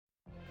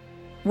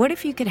What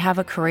if you could have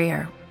a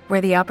career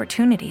where the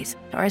opportunities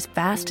are as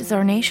vast as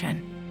our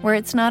nation, where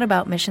it's not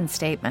about mission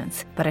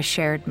statements, but a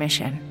shared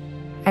mission?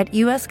 At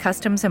U.S.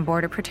 Customs and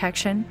Border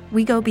Protection,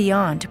 we go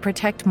beyond to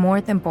protect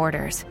more than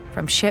borders.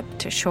 From ship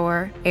to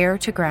shore, air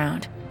to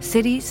ground,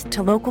 cities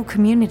to local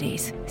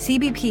communities,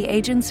 CBP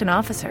agents and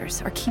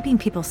officers are keeping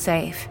people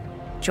safe.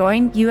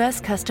 Join U.S.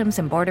 Customs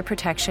and Border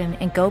Protection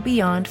and go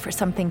beyond for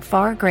something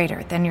far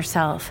greater than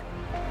yourself.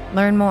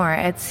 Learn more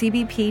at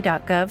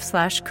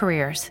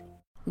cbp.gov/careers.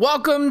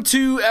 Welcome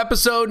to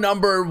episode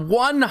number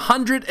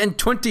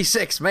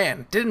 126.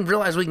 Man, didn't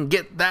realize we can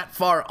get that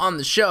far on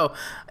the show.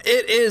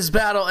 It is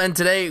Battle, and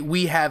today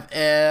we have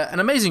an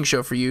amazing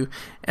show for you.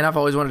 And I've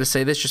always wanted to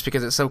say this just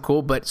because it's so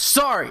cool, but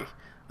sorry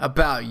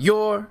about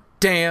your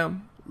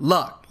damn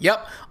luck.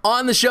 Yep.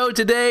 On the show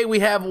today, we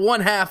have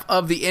one half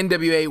of the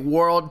NWA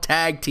World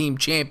Tag Team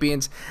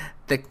Champions.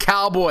 The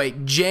Cowboy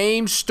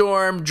James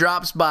Storm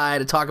drops by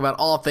to talk about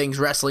all things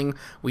wrestling.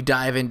 We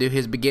dive into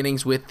his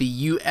beginnings with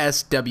the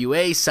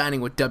USWA,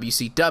 signing with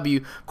WCW,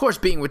 of course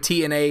being with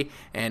TNA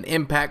and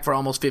Impact for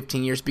almost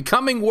 15 years,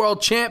 becoming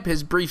world champ,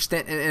 his brief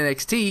stint in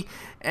NXT,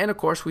 and of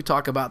course we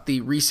talk about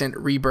the recent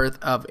rebirth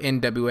of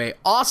NWA.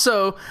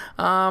 Also,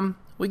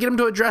 we get him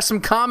to address some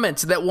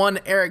comments that one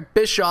Eric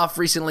Bischoff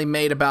recently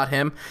made about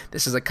him.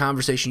 This is a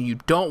conversation you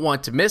don't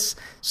want to miss.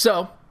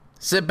 So,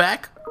 sit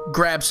back,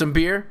 grab some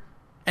beer,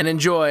 and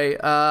enjoy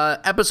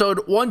episode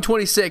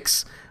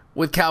 126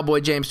 with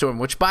Cowboy James Storm,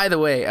 which, by the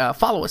way,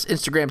 follow us,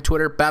 Instagram,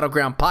 Twitter,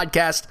 Battleground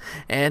Podcast,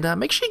 and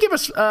make sure you give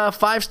us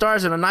 5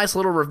 stars and a nice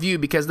little review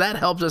because that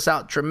helps us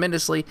out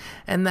tremendously,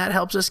 and that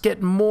helps us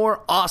get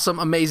more awesome,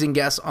 amazing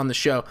guests on the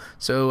show.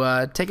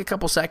 So take a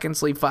couple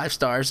seconds, leave 5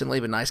 stars, and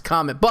leave a nice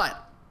comment.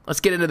 But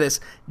let's get into this.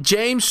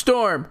 James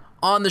Storm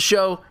on the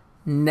show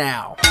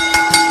now.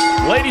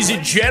 Ladies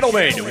and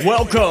gentlemen,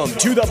 welcome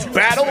to the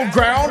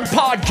Battleground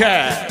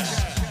Podcast.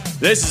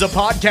 This is a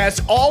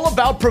podcast all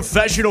about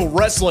professional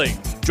wrestling.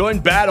 Join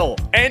Battle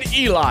and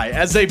Eli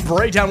as they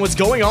break down what's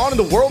going on in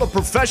the world of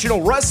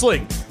professional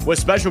wrestling with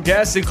special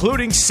guests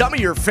including some of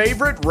your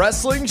favorite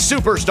wrestling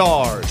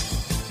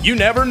superstars. You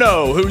never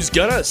know who's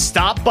gonna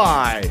stop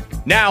by.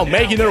 Now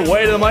making their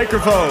way to the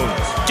microphones,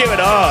 give it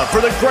up for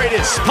the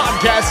greatest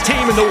podcast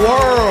team in the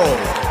world,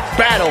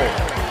 Battle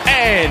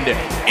and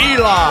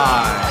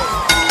Eli.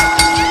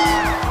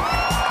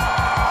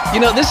 You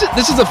know, this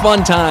is a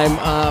fun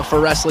time for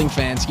wrestling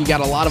fans. You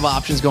got a lot of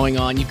options going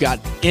on. You've got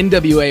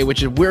NWA,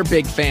 which we're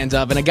big fans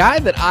of, and a guy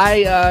that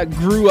I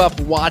grew up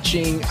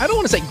watching. I don't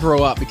want to say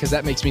grow up because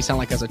that makes me sound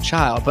like I was a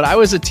child, but I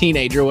was a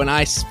teenager when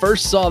I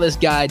first saw this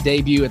guy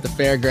debut at the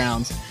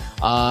fairgrounds,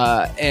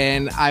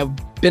 and I've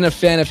been a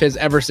fan of his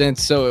ever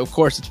since. So, of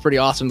course, it's pretty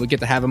awesome to get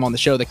to have him on the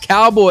show. The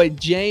Cowboy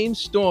James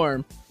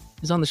Storm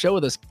is on the show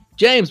with us.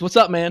 James, what's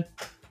up, man?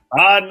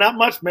 Not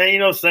much, man. You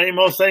know, same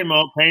old,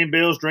 paying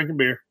bills, drinking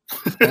beer.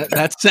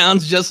 that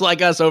sounds just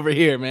like us over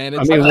here, man.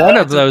 It's one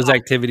of those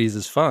activities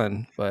is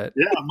fun, but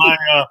yeah, my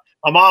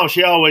mom,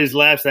 she always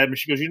laughs at me.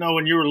 She goes, you know,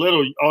 when you were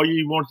little, all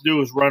you wanted to do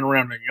was run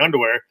around in your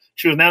underwear.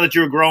 She goes, now that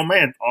you're a grown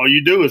man, all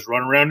you do is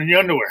run around in your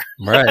underwear.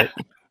 Right.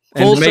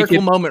 Full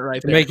circle moment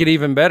right there. To make it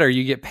even better,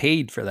 you get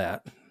paid for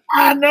that.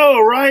 I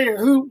know, right?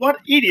 What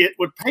idiot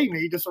would pay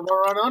me just to run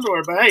around in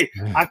underwear? But hey,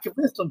 I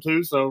convinced them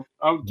to, so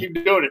I'll keep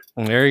doing it.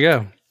 There you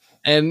go.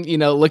 And, you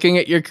know, looking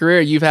at your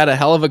career, you've had a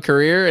hell of a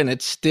career and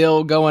it's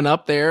still going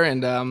up there.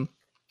 And,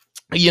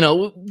 you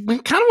know, we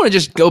kind of want to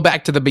just go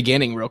back to the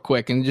beginning real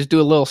quick and just do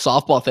a little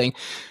softball thing.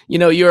 You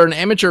know, you're an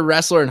amateur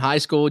wrestler in high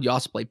school. You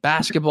also played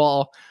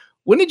basketball.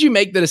 When did you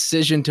make the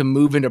decision to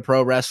move into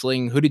pro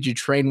wrestling? Who did you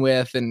train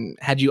with? And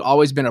had you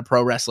always been a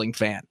pro wrestling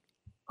fan?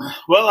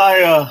 Well,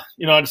 I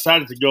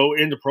decided to go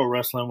into pro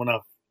wrestling when I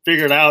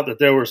figured out that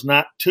there was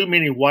not too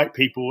many white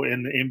people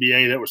in the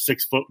NBA that were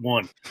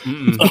 6'1".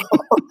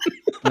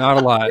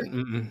 Not a lot.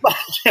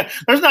 Yeah,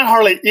 there's not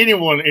hardly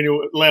anyone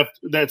left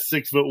that's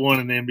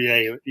 6'1" in the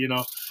NBA, you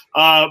know.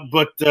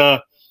 But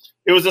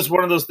it was just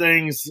one of those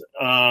things.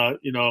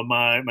 You know,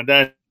 my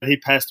dad, he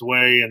passed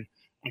away, and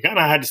I kind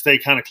of had to stay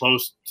kind of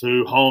close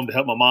to home to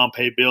help my mom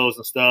pay bills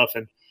and stuff.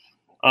 And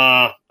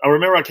I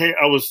remember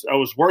I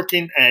was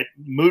working at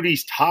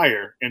Moody's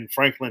Tire in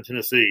Franklin,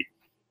 Tennessee.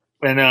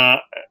 And I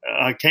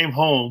came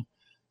home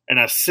and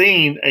I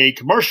seen a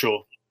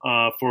commercial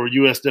for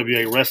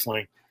USWA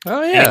Wrestling.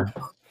 Oh, yeah.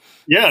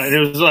 And it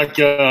was like,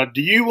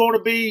 do you want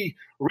to be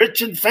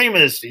rich and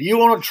famous? Do you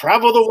want to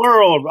travel the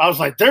world? I was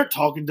like, they're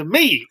talking to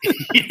me.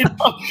 You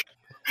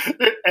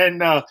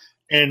know?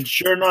 And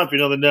sure enough, you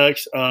know, the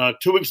next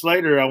 2 weeks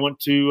later, I went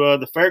to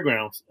the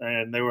fairgrounds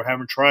and they were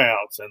having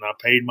tryouts, and I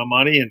paid my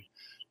money and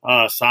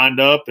signed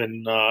up,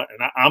 and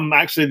I'm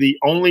actually the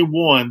only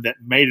one that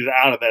made it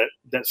out of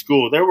that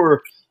school. There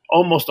were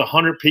almost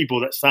 100 people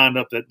that signed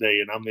up that day,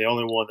 and I'm the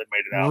only one that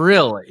made it out.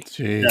 Really?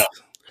 Jeez. Yeah.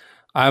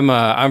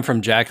 I'm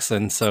from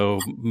Jackson, so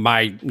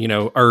my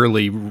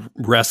early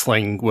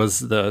wrestling was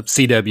the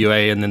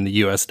CWA and then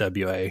the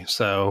USWA.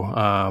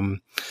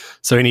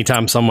 So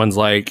anytime someone's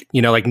like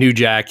New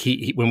Jack,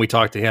 he when we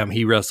talked to him,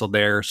 he wrestled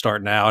there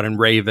starting out, and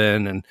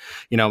Raven, and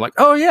I'm like,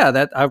 oh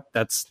yeah,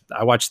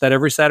 I watched that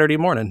every Saturday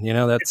morning.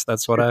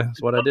 That's what I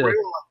did.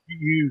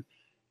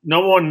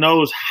 No one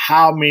knows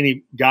how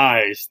many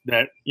guys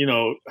that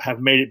have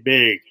made it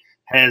big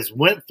has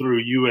went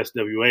through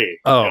USWA.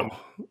 Oh.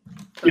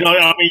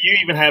 You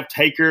even have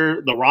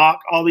Taker, The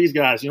Rock, all these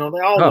guys. They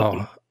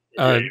all.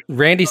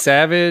 Randy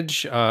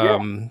Savage,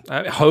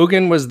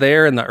 Hogan was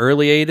there in the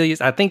early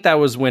 80s. I think that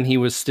was when he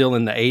was still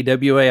in the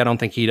AWA. I don't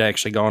think he'd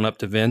actually gone up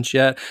to Vince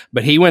yet,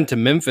 but he went to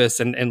Memphis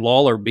and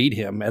Lawler beat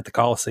him at the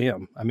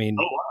Coliseum. I mean,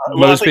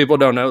 most people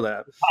don't know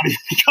that.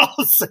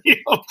 Coliseum.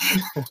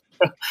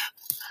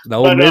 The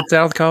old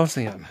Mid-South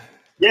Coliseum.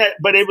 Yeah,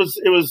 but it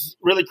was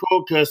really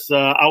cool because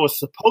I was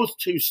supposed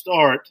to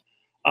start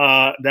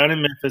down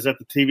in Memphis at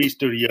the TV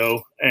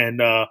studio,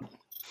 and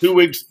 2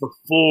 weeks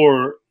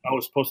before I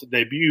was supposed to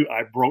debut,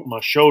 I broke my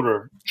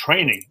shoulder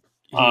training.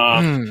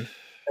 And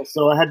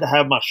so I had to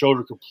have my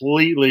shoulder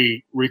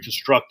completely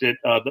reconstructed.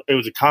 It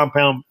was a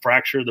compound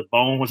fracture. The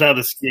bone was out of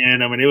the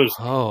skin. I mean, it was.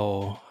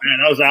 Oh, man,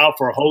 I was out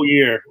for a whole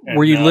year. And,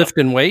 were you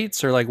lifting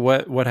weights or like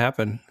what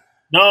happened?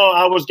 No,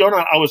 I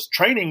was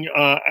training,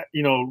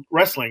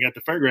 wrestling at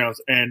the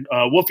fairgrounds, and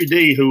Wolfie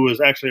D, who was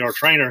actually our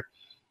trainer,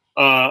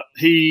 I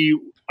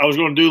was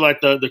going to do like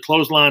the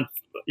clothesline,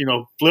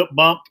 flip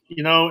bump,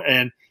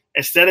 and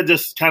instead of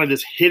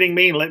just hitting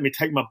me and letting me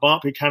take my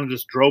bump, he kind of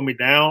just drove me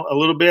down a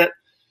little bit,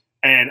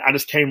 and I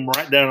just came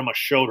right down on my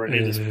shoulder, and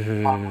it just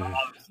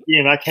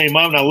and I came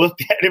up and I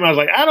looked at him, I was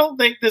like, I don't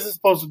think this is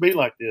supposed to be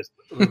like this.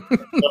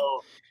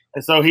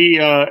 So he,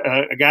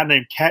 a guy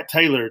named Cat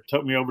Taylor,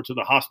 took me over to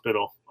the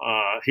hospital.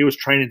 He was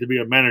training to be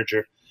a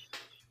manager.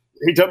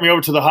 He took me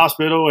over to the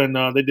hospital,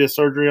 and they did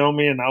surgery on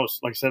me. And I was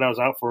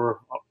out for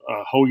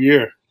a whole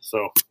year.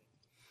 So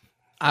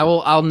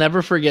I'll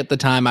never forget the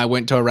time I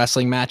went to a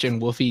wrestling match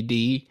and Wolfie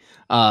D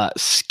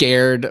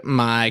scared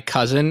my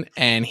cousin,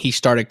 and he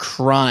started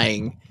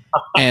crying.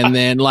 And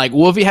then like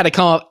Wolfie had to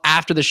come up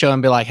after the show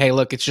and be like, "Hey,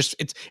 look, it's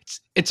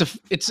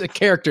a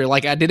character.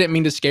 Like, I didn't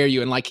mean to scare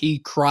you." And like he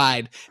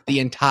cried the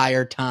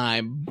entire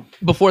time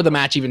before the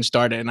match even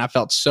started, and I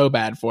felt so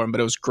bad for him. But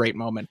it was a great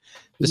moment.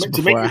 This is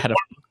before I had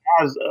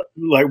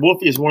like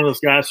Wolfie is one of those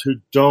guys who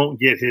don't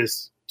get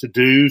his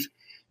to-dos.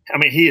 I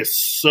mean, he is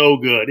so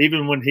good.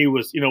 Even when he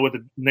was, with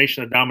the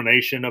Nation of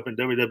Domination up in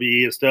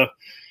WWE and stuff.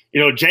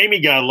 Jamie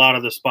got a lot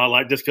of the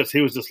spotlight just because he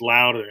was just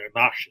loud and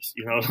obnoxious.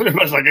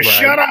 Everybody's like,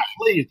 shut up,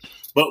 please.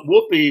 But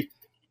Whoopi,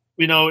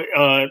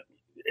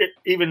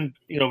 even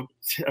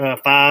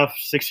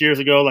 5-6 years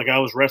ago, like I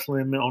was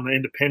wrestling him on the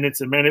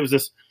independents, and man, it was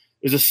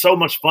just so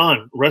much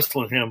fun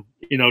wrestling him.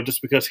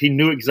 Just because he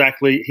knew his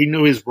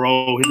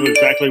role, he knew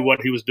exactly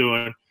what he was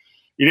doing.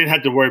 You didn't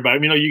have to worry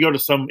about it. You go to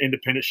some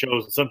independent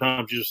shows, and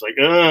sometimes you're just like,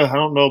 I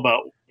don't know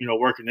about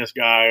working this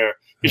guy, or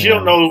because you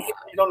don't know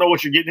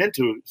what you're getting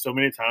into so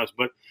many times.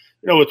 But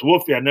with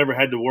Wolfie, I never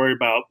had to worry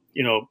about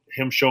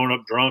him showing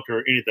up drunk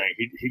or anything.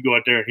 He'd go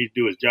out there and he'd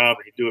do his job,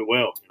 and he'd do it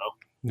well.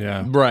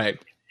 Yeah, right.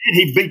 And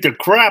he beat the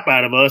crap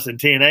out of us in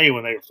TNA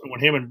when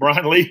him and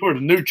Brian Lee were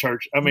in the New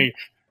Church. I mean,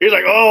 he's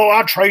like, "Oh,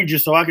 I trained you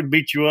so I can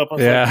beat you up."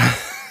 Yeah.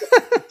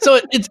 So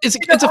it's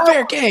a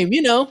fair game,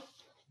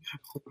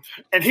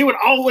 And he would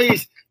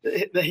always –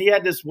 he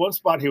had this one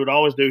spot he would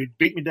always do. He'd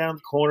beat me down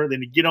the corner,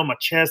 then he'd get on my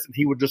chest, and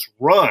he would just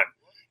run.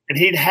 And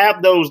he'd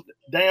have those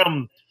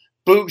damn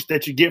boots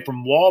that you get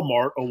from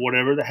Walmart or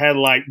whatever that had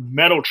like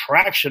metal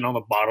traction on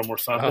the bottom or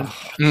something.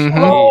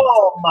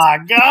 Oh my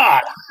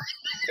God.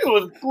 It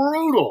was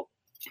brutal.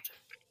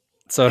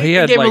 So he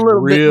had like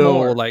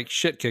real like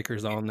shit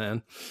kickers on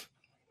then.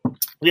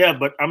 Yeah,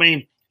 but I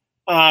mean,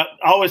 I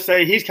always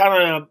say he's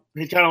kind of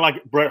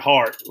like Bret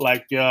Hart.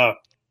 Like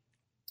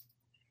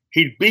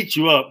he'd beat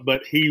you up,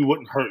 but he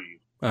wouldn't hurt you.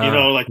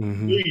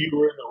 You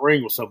were in the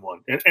ring with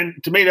someone. And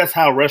to me, that's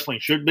how wrestling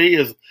should be.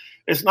 Is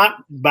it's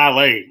not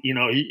ballet.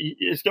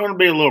 It's going to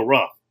be a little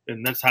rough,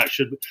 and that's how it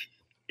should be.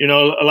 A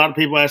lot of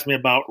people ask me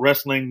about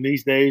wrestling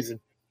these days, and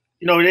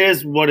it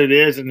is what it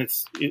is, and it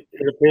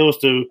appeals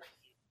to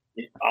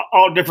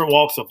all different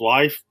walks of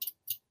life.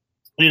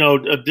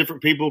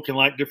 Different people can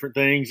like different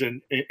things,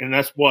 and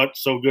that's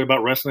what's so good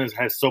about wrestling is it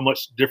has so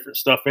much different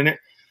stuff in it.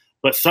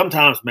 But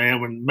sometimes, man,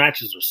 when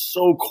matches are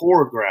so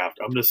choreographed,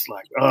 I'm just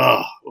like,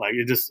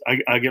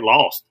 I get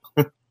lost.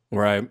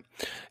 Right.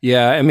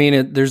 Yeah. I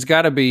mean, there's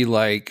got to be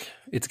like,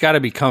 it's got to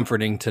be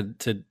comforting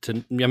to,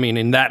 I mean,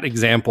 in that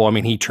example, I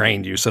mean, he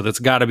trained you. So that's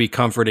got to be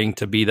comforting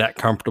to be that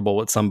comfortable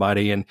with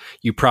somebody. And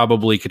you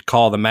probably could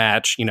call the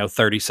match,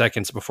 30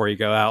 seconds before you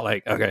go out.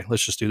 Like, okay,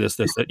 let's just do this,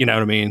 you know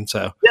what I mean?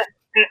 So, yeah.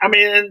 I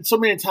mean, and so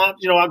many times,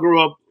 I grew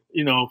up,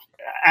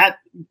 at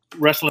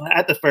wrestling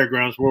at the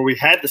fairgrounds where we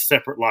had the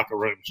separate locker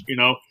rooms,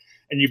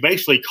 and you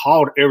basically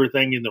called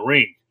everything in the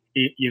ring,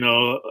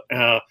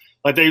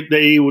 like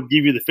they would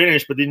give you the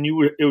finish, but then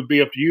it would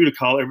be up to you to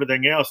call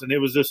everything else. And it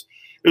was just,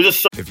 it was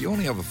just so. If you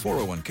only have a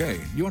 401k,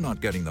 you're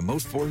not getting the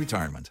most for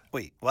retirement.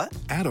 Wait, what?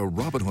 Add a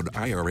Robinhood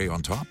IRA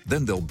on top,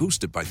 then they'll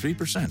boost it by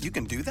 3%. You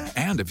can do that?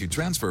 And if you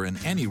transfer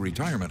in any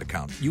retirement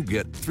account, you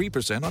get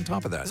 3% on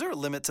top of that. Is there a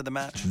limit to the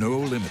match? No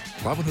limit.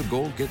 Robinhood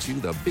Gold gets you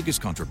the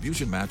biggest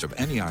contribution match of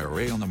any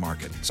IRA on the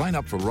market. Sign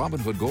up for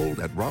Robinhood Gold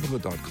at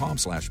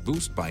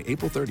Robinhood.com/boost by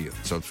April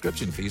 30th.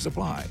 Subscription fees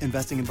apply.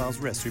 Investing involves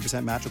risk.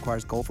 3% match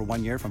requires gold for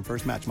 1 year from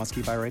first match. Must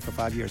keep IRA for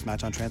 5 years.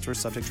 Match on transfers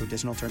subject to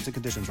additional terms and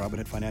conditions.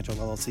 Robinhood Financial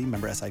LLC,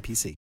 member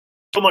SIPC.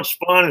 So much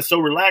fun and so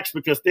relaxed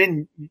because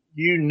then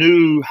you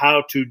knew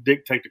how to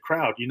dictate the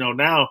crowd.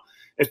 Now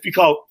if you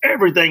call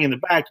everything in the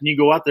back and you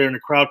go out there and the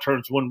crowd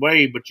turns one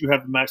way, but you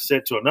have the match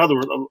set to another,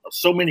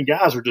 so many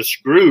guys are just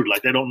screwed.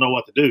 Like they don't know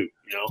what to do.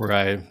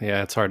 Right.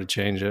 Yeah. It's hard to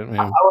change it. I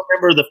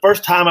remember the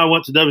first time I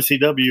went to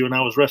WCW and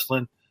I was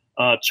wrestling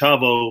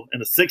Chavo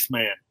in a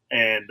 6-man,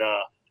 and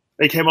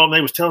they came on and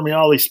they was telling me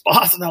all these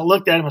spots, and I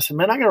looked at him. I said,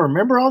 man, I got to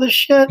remember all this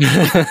shit.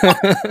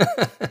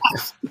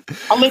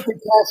 I looked at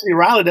Cassidy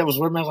Riley that was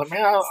with me. I was like,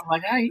 man,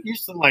 I ain't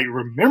used to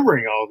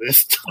remembering all this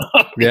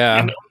stuff.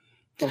 Yeah.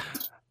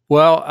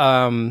 Well,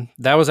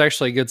 that was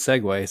actually a good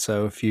segue.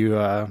 So if you,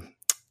 I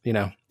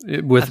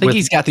think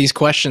he's got these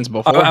questions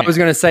before. I was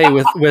going to say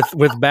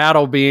with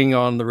Battle being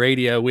on the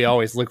radio, we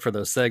always look for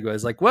those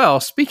segues. Like,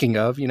 well, speaking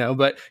of,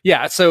 but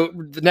yeah. So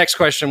the next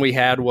question we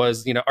had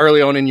was,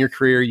 early on in your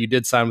career, you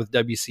did sign with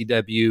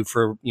WCW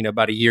for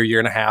about a year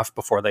and a half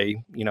before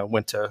they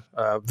went to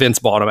Vince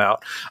bought them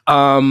out.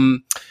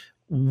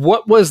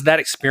 What was that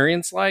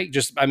experience like?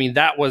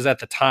 That was at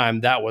the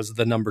time, that was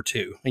the number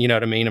 2. You know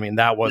what I mean?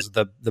 That was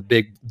the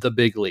big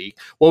league.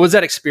 What was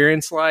that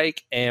experience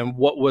like? And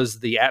what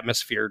was the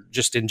atmosphere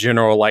just in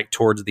general, like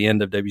towards the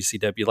end of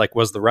WCW? Like,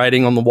 was the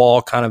writing on the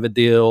wall kind of a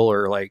deal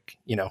or like,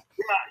 like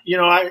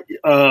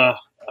I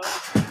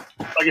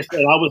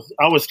said,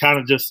 I was kind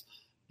of just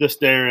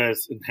there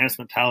as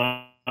enhancement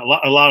talent.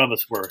 A lot of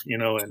us were,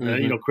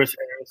 and Chris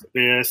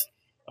Harris,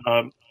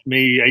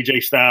 me,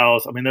 AJ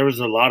Styles. There was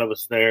a lot of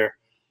us there.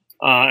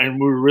 And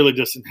we were really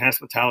just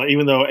enhancement talent,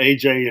 even though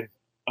AJ and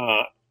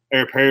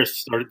Air Paris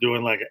started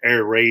doing like an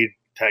Air Raid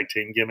tag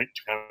team gimmick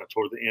kind of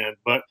toward the end.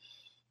 But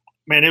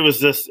man, it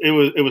was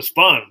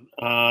fun.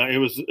 It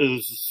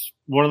was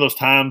one of those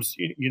times,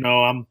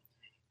 I'm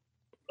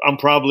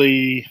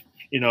probably,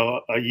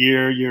 a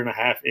year and a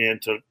half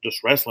into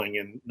just wrestling,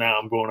 and now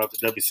I'm going up to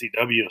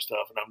WCW and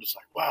stuff. And I'm just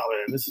like, wow,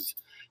 man, this is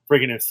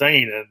freaking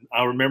insane. And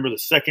I remember the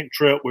second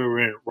trip we were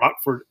in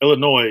Rockford,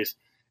 Illinois,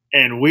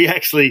 and we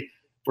actually,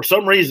 for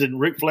some reason,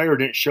 Ric Flair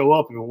didn't show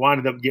up and we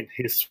winded up getting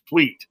his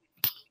suite.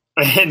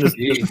 And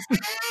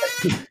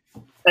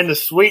the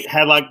suite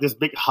had like this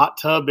big hot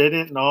tub in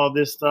it and all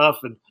this stuff.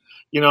 And,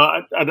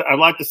 I'd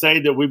like to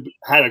say that we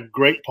had a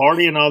great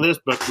party and all this,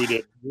 but we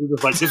didn't. We were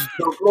just like, this is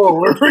so cool.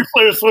 We're Ric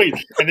Flair's suite.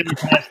 And then we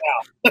passed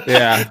out.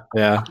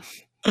 Yeah.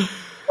 But,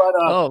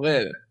 oh,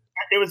 man.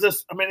 It was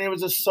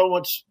just so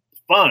much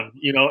fun,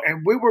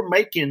 and we were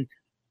making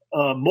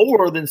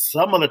more than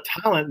some of the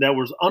talent that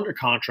was under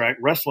contract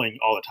wrestling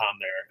all the time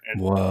there.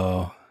 And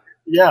whoa.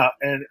 Yeah.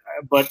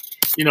 But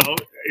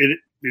it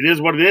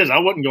is what it is. I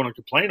wasn't going to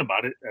complain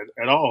about it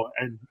at all.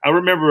 And I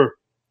remember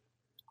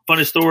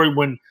funny story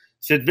when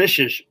Sid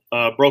Vicious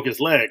broke his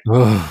leg.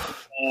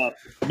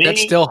 That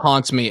still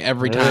haunts me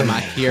every time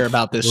I hear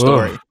about this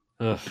story.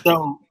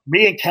 So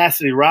me and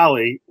Cassidy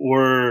Riley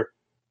were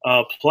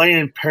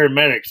playing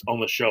paramedics on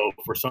the show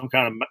for some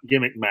kind of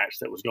gimmick match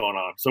that was going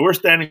on. So we're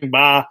standing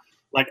by,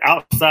 like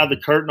outside the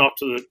curtain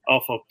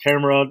off of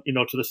camera,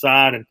 to the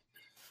side, and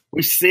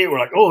we see it. We're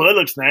like, oh, that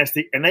looks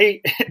nasty. And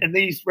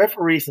these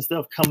referees and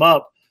stuff come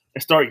up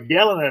and start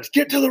yelling at us,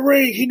 get to the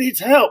ring, he needs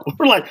help.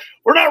 We're like,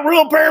 we're not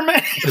real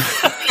paramedics.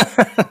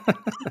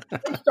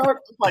 They start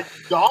like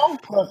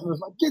dog cussing us,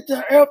 like, get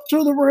the F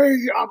to the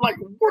ring. I'm like,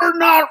 we're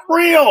not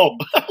real.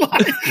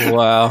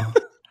 Wow.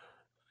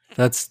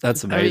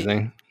 That's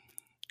amazing.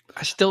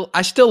 I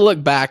still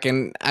look back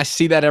and I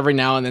see that every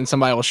now and then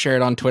somebody will share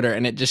it on Twitter,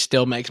 and it just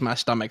still makes my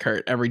stomach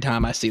hurt every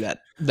time I see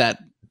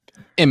that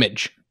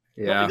image.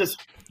 Yeah. It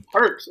just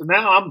hurts. And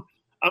now I'm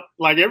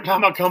like, every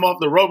time I come off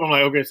the rope, I'm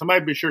like, okay,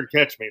 somebody be sure to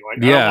catch me.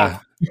 Like, yeah.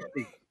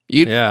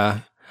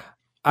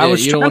 I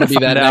was trying to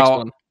find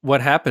out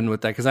what happened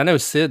with that, because I know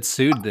Sid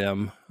sued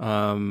them,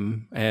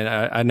 and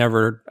I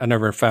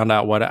never found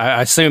out what.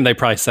 I assume they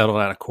probably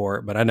settled out of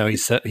court, but I know he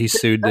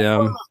sued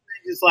them.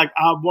 It's like,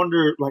 I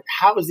wonder, like,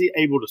 how is he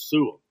able to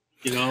sue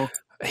him?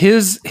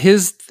 His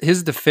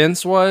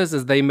defense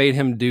is they made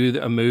him do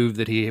a move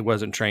that he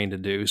wasn't trained to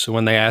do. So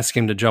when they asked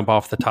him to jump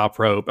off the top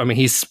rope,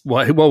 he's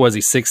what was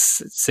he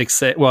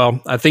 6'6"?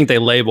 Well, I think they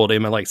labeled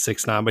him at like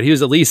 6'9", but he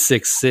was at least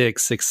 6'6",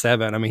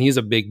 6'7". He's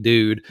a big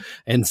dude,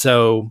 and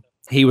so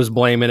he was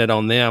blaming it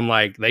on them.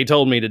 Like, they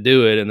told me to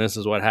do it, and this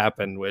is what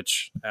happened.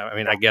 Which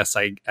I guess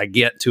I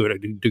get to a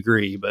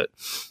degree, but.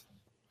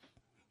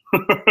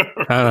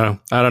 I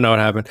don't know what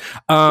happened.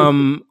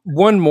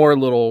 One more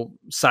little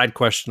side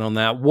question on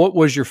that. What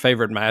was your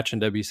favorite match in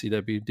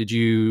WCW? Did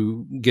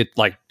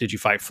you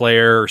fight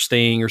Flair or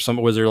Sting or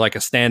something? Was there like a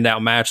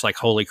standout match? Like,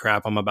 holy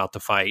crap, I'm about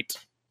to fight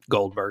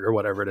Goldberg or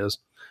whatever it is.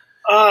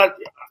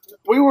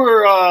 We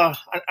were. I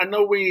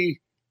know we.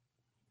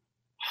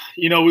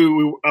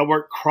 I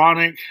worked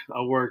Chronic.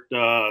 I worked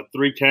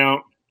 3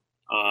 Count,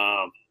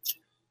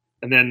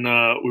 and then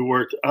we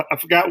worked. I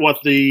forgot what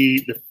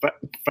the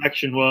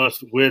faction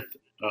was with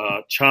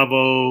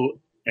Chavo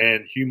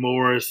and Hugh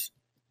Morris,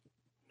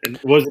 and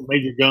it wasn't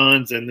Major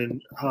Guns. And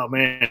then, oh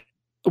man,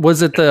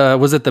 was it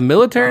the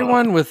military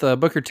one with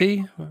Booker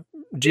T?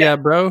 Yeah,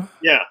 bro.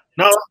 Yeah,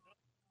 no,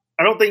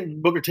 I don't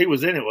think Booker T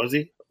was in it, was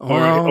he?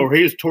 Or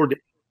he was toward the.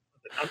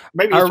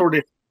 Maybe he was toward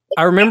the.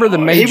 I remember the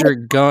Major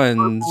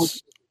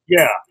Guns.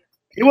 Yeah,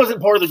 he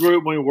wasn't part of the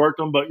group when we worked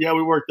them, but yeah,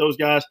 we worked those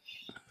guys.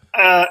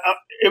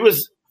 It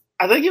was.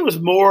 I think it was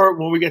more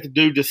when we got to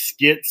do the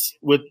skits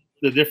with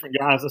the different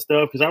guys and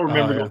stuff. Because I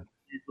remember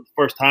for the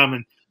first time,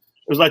 and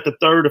it was like the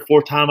 3rd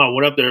or 4th time I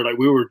went up there. Like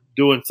we were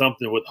doing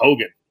something with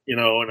Hogan, and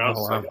I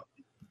was like,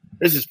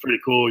 "This is pretty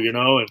cool,"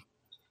 And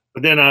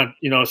but then I,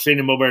 seen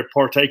him over there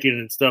partaking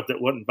in stuff that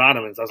wasn't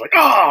vitamins. I was like,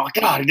 "Oh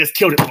God, he just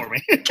killed it for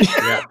me."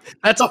 Yeah,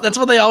 that's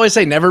what they always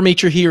say. Never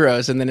meet your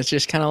heroes, and then it's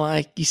just kind of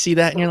like you see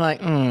that, and you're like,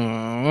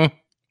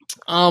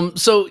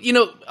 So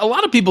a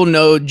lot of people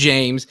know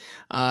James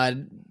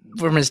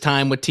from his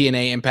time with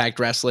TNA Impact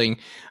Wrestling.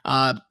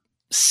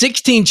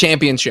 16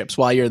 championships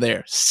while you're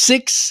there.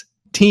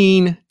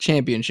 16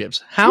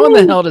 championships. How in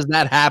the hell does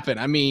that happen?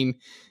 I mean,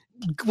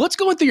 what's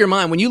going through your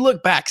mind when you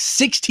look back?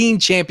 16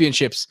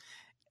 championships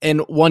in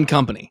one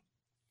company.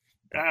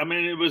 I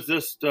mean, it was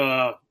just,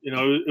 it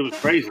was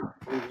crazy.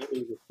 It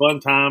was a fun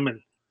time. And,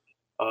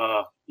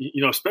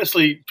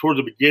 especially towards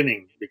the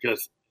beginning,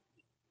 because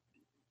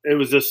it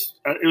was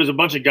a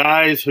bunch of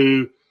guys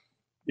who,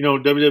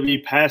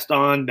 WWE passed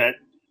on that,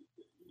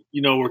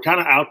 were kind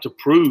of out to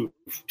prove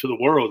to the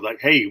world, like,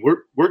 hey,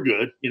 we're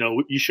good.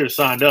 You should have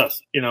signed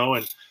us,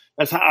 and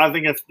that's how I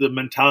think that's the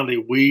mentality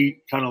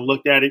we kind of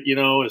looked at it,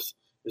 is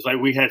like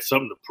we had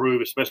something to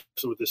prove, especially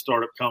with this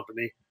startup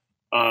company.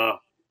 But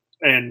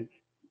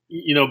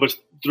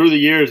through the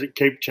years, it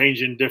kept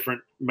changing,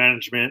 different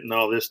management and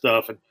all this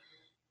stuff.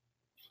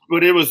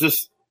 But it was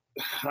just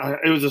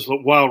a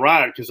wild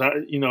ride because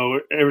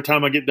every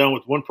time I get done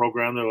with one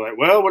program, they're like,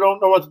 well, we don't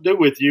know what to do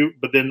with you.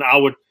 But then I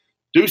would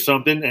do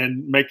something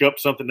and make up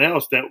something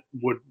else that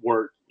would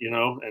work,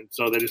 and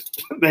so they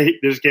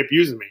just kept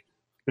using me.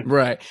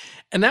 Right.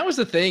 And that was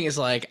the thing is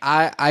like,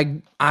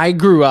 I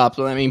grew up,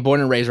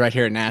 born and raised right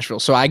here in Nashville.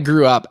 So I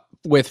grew up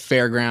with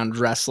Fairground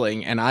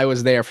Wrestling, and I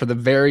was there for the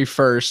very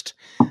first,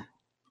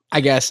 I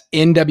guess,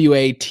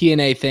 NWA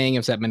TNA thing. It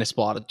was at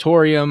Municipal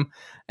Auditorium,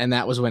 and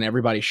that was when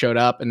everybody showed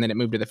up, and then it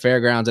moved to the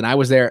Fairgrounds, and I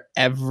was there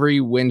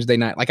every Wednesday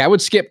night. Like I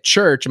would skip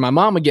church, and my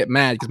mom would get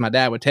mad because my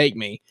dad would take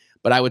me,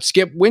 but I would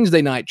skip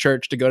Wednesday night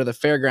church to go to the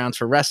Fairgrounds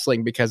for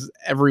wrestling because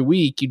every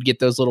week you'd get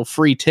those little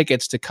free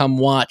tickets to come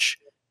watch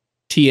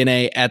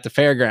TNA at the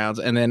Fairgrounds.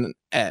 And then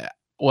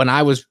when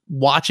I was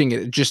watching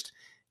it, just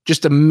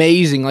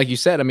amazing. Like you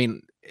said, I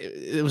mean,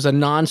 it was a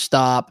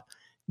nonstop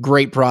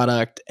great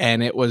product.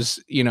 And it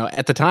was,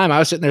 at the time I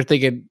was sitting there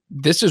thinking,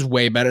 this is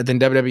way better than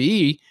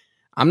WWE.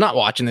 I'm not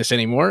watching this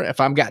anymore if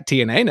I've got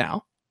TNA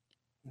now.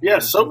 Yeah.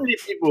 So many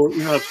people,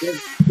 have said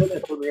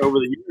that to me over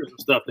the years and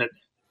stuff that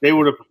they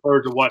would have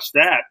preferred to watch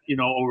that,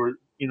 over,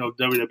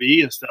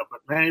 WWE and stuff. But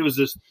man, it was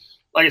just,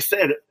 like I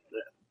said,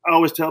 I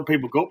always tell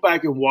people, go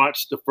back and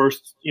watch the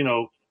first,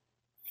 4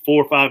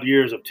 or 5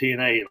 years of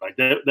TNA. Like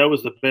that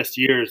was the best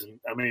years. And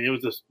I mean, it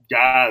was just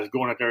guys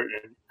going out there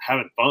and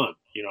having fun,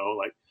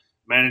 like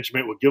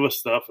management would give us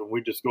stuff and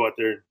we'd just go out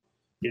there,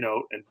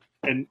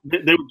 and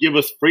they would give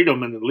us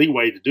freedom and the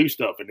leeway to do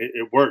stuff. And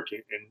it worked.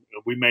 And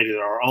we made it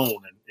our own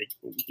and,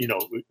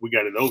 we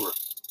got it over.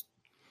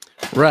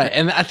 Right.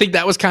 And I think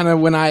that was kind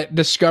of when I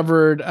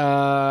discovered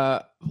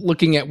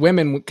looking at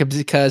women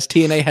because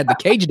TNA had the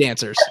cage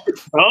dancers.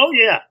 Oh,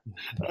 yeah.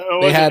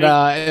 They had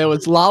it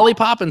was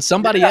Lollipop and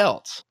somebody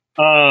else.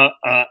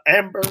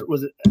 Amber,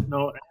 was it?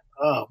 No.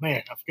 Oh,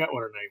 man. I forgot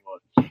what her name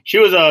was. She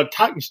was a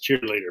Titans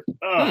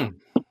cheerleader.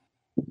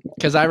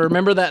 Because I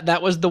remember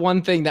that was the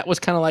one thing that was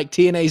kind of like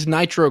TNA's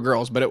Nitro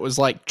Girls, but it was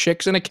like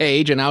chicks in a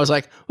cage. And I was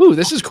like, ooh,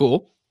 this is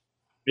cool.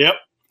 Yep.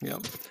 It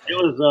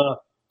was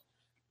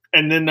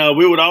and then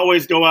we would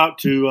always go out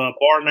to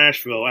Bar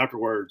Nashville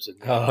afterwards.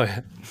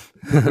 And,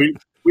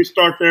 we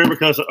start there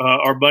because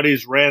our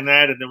buddies ran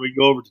that, and then we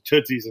go over to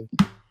Tootsie's and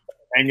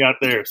hang out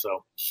there.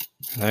 So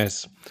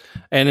nice.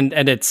 And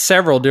at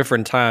several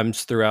different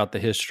times throughout the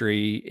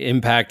history,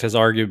 Impact has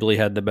arguably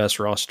had the best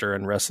roster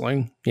in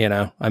wrestling.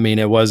 I mean,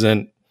 it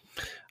wasn't.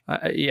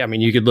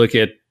 You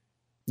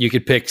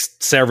could pick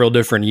several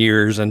different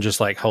years and just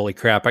like, holy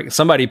crap.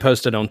 Somebody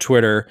posted on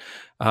Twitter,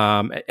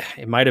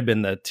 it might have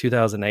been the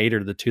 2008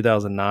 or the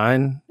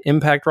 2009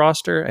 Impact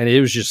roster. And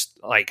it was just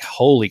like,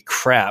 holy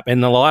crap.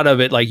 And a lot of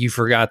it, like you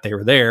forgot they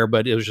were there,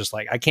 but it was just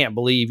like, I can't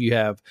believe you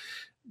have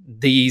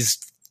these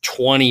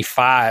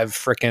 25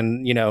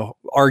 freaking,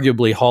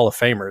 arguably Hall of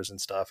Famers and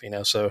stuff,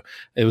 so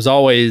it was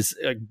always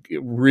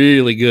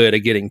really good at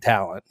getting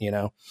talent,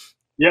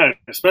 Yeah,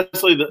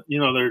 especially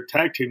their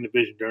tag team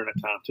division during that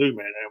time too,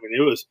 man. I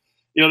mean, it was,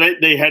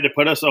 they had to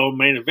put us on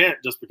main event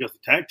just because the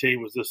tag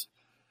team was just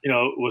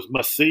was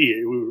must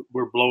see.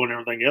 We're blowing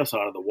everything else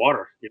out of the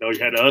water. You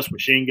had us,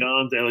 Machine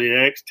Guns,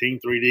 LEX, Team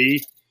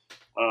 3D.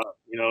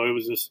 It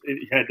was just,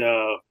 it had,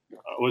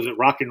 was it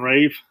Rock and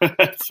Rave? So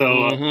it's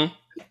a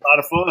lot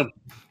of fun.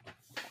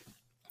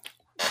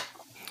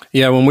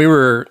 Yeah, when we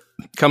were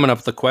coming up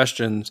with the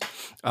questions,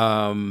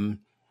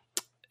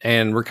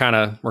 and we're kind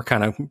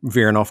of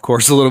veering off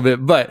course a little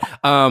bit, but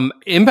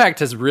Impact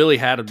has really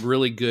had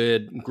really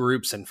good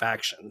groups and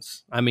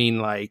factions. I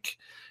mean,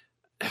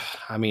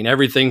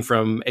 everything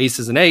from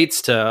Aces and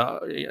Eights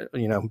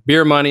to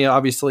Beer Money,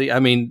 obviously. I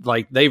mean,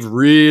 they've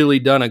really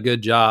done a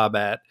good job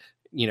at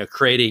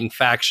creating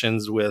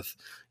factions with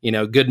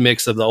good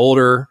mix of the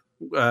older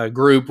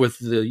group with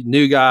the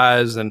new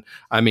guys. And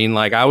I mean,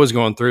 I was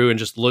going through and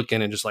just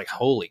looking and just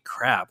holy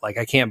crap,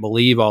 I can't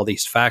believe all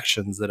these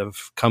factions that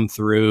have come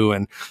through.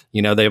 And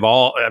they've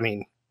all, I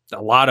mean,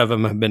 a lot of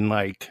them have been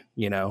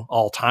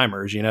all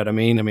timers, you know what I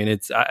mean? I mean,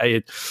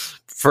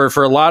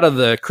 for a lot of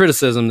the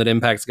criticism that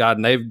Impact's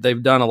gotten,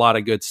 they've done a lot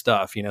of good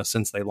stuff,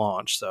 since they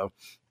launched. So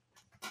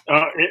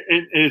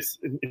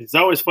it's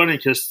always funny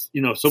because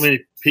so many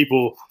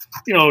people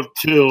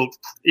till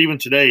even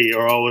today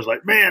are always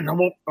like, man, I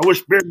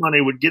wish Beer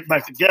Money would get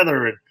back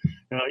together and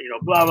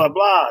blah blah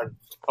blah. And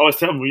I always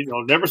tell them,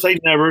 never say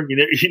never.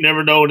 You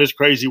never know in this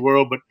crazy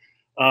world. But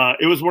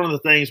it was one of the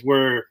things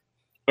where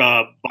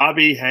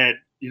Bobby had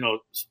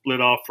split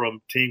off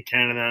from Team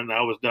Canada, and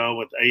I was done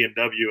with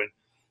A&W, and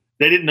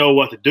they didn't know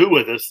what to do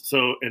with us.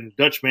 So, and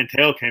Dutch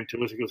Mantell came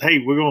to us. He goes, hey,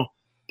 we're going to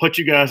put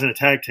you guys in a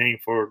tag team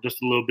for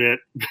just a little bit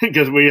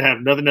because we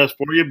have nothing else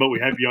for you, but we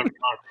have you on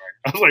contract.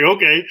 I was like,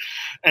 okay.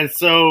 And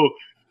so,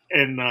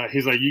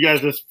 he's like, you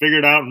guys just figure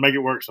it out and make it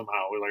work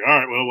somehow. We're like, all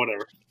right, well,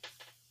 whatever.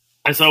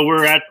 And so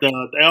we're at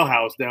the L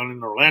House down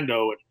in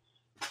Orlando,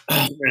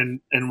 and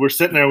we're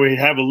sitting there. We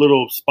have a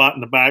little spot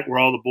in the back where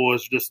all the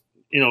boys are just,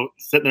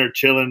 sitting there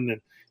chilling.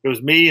 And it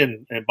was me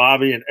and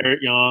Bobby and Eric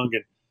Young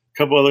and a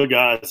couple other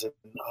guys. And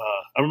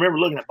I remember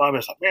looking at Bobby. I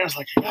was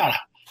like, man, God,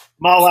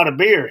 I'm all out of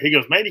beer. He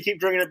goes, man, you keep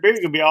drinking that beer,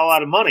 you're going to be all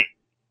out of money.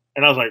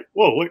 And I was like,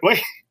 whoa,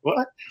 wait,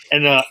 what?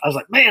 And I was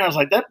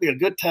like, that'd be a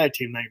good tag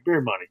team name,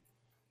 Beer Money.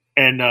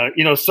 And,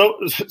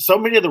 so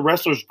many of the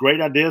wrestlers'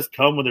 great ideas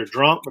come when they're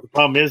drunk, but the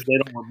problem is they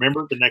don't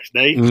remember the next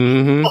day.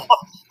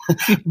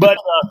 Mm-hmm.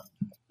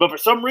 But for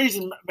some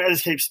reason, man,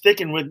 this kept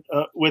sticking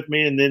with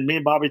me. And then me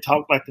and Bobby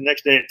talked the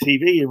next day at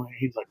TV, and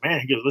he's like, man,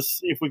 he goes, let's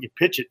see if we can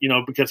pitch it,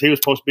 because he was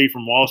supposed to be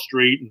from Wall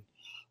Street. And,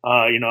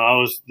 I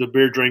was the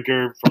beer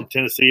drinker from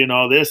Tennessee and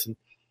all this. And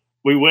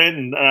we went,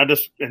 and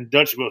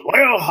Dutch goes,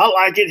 well, I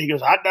like it. He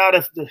goes, I doubt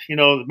if the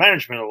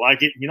management will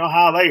like it. You know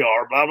how they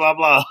are, blah, blah,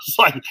 blah. It's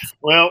like,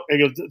 well, he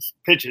goes, let's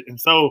pitch it. And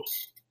so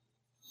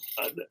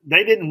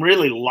they didn't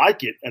really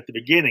like it at the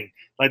beginning.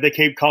 They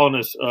kept calling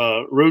us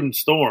Rude and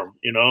Storm,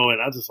 and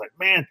I was just like,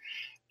 man.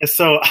 And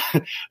so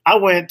I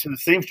went to the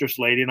seamstress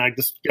lady, and I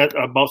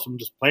bought some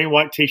just plain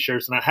white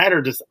T-shirts, and I had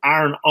her just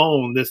iron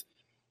on this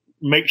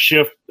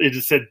makeshift. It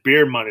just said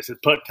Beer Money. It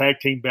said put tag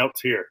team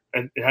belts here,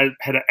 and it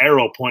had an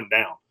arrow pointing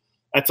down.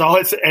 That's all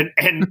it's, and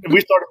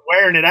we started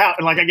wearing it out.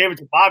 And I gave it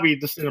to Bobby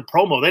just in a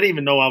promo. They didn't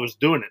even know I was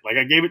doing it.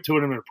 I gave it to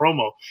him in a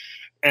promo,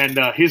 and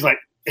he's like,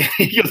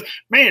 he goes,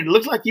 man, it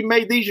looks like you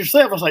made these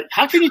yourself. I was like,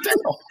 how can you tell?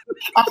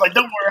 I was like,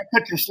 don't worry, I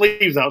cut your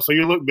sleeves out so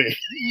you look big.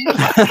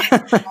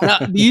 Now,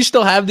 do you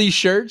still have these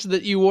shirts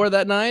that you wore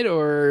that night,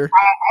 or?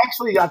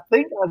 I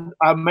think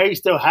I may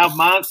still have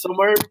mine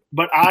somewhere,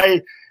 but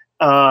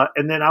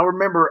and then I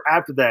remember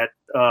after that,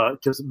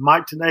 because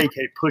Mike Tenay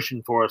kept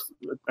pushing for us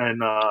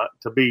and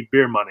to be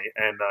Beer Money,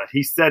 and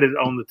he said it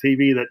on the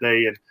TV that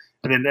day,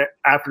 and then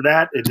after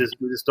that,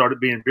 we just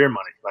started being Beer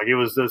Money. It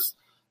was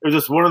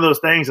just one of those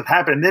things that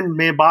happened. And then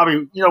me and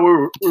Bobby, we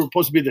were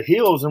supposed to be the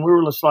heels, and we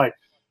were just like,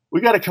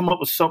 we got to come up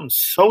with something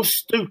so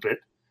stupid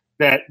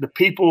that the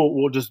people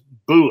will just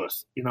boo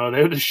us.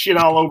 They'll just shit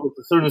all over us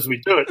as soon as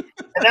we do it.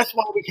 And that's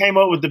why we came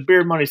up with the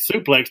Beer Money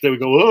suplex. They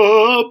would go,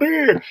 oh,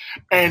 beer.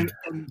 And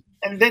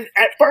then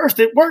at first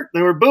it worked.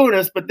 They were booing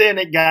us, but then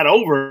it got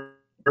over.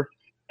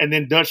 And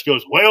then Dutch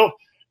goes, well,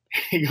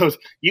 he goes,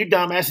 you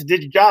dumbasses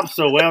did your job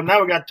so well.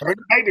 Now we got to turn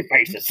to baby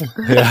faces.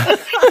 Yeah.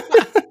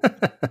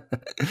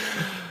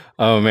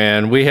 Oh,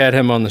 man. We had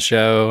him on the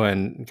show,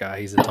 and God,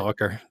 he's a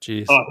talker.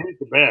 Jeez. Oh, he's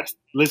the best.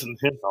 Listen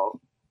to him talk.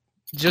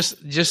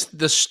 Just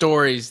the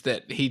stories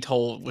that he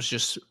told was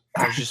just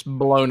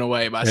blown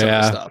away by some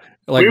of the stuff.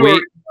 We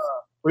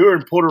were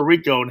in Puerto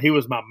Rico, and he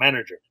was my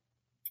manager,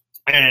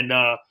 and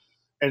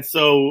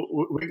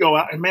so we go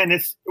out, and man,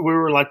 we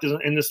were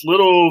in this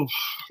little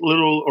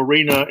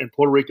arena in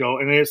Puerto Rico,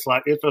 and it feels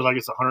like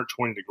it's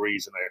 120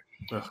 degrees in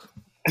there. Ugh.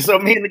 And so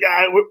me and the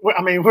guy,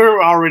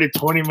 we're already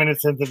 20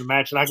 minutes into the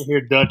match, and I can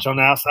hear Dutch on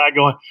the outside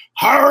going,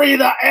 "Hurry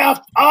the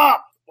F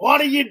up! What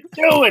are you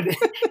doing?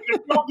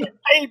 You don't get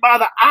paid by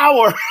the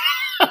hour."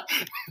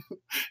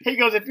 He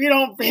goes, "If you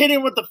don't hit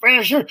him with the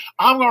finisher,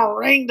 I'm going to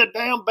ring the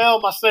damn bell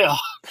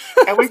myself."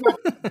 And we go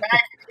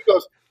back. He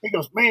goes, He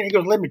goes, man,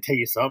 let me tell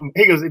you something.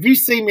 He goes, if you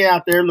see me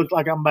out there, look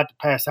like I'm about to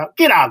pass out,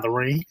 get out of the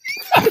ring.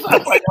 I was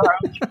like, all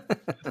right.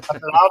 I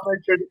said, I'll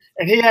make sure.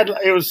 And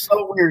it was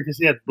so weird because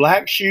he had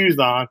black shoes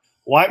on,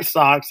 white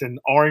socks, and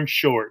orange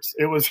shorts.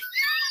 It was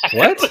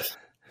What?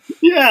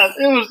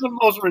 it was the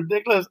most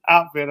ridiculous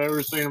outfit I've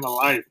ever seen in my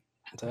life.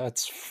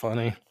 That's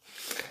funny.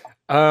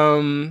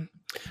 Well,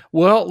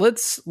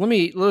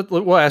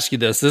 we'll ask you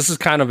this. This is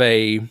kind of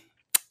a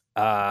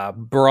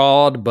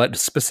broad but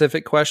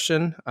specific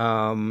question.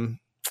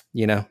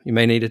 You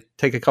may need to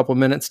take a couple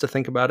minutes to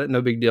think about it.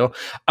 No big deal.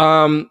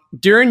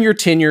 During your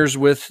tenures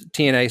with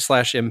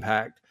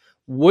TNA/Impact,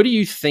 what do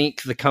you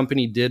think the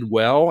company did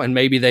well and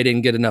maybe they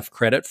didn't get enough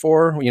credit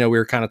for? We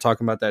were kind of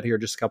talking about that here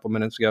just a couple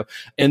minutes ago.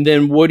 And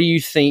then what do you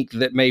think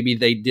that maybe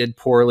they did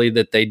poorly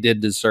that they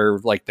did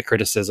deserve, like the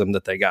criticism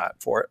that they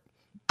got for it?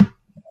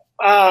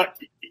 I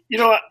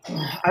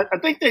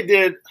think they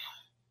did.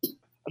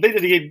 I think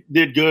they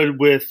did good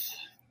with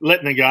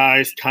letting the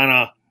guys kind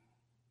of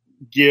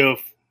give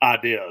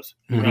ideas,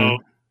 you know,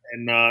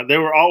 and they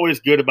were always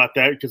good about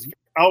that because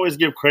I always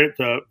give credit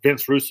to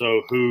Vince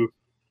Russo, who,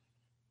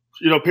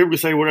 people can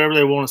say whatever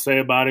they want to say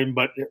about him,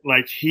 but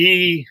like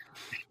he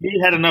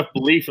had enough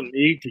belief in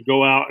me to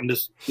go out and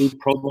just do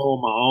promo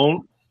on my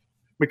own,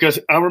 because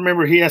I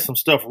remember he had some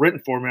stuff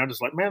written for me. I'm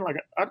just like, man,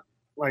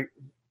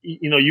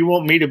 you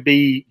want me to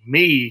be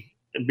me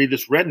and be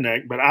this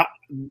redneck, but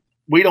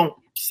we don't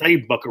say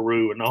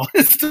buckaroo and all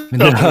this stuff.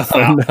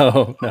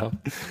 No.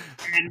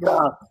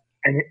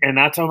 And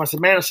I told him, I said,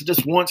 man,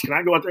 just once, can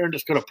I go out there and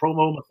just kind of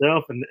promo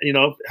myself? And,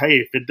 hey,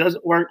 if it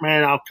doesn't work,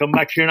 man, I'll come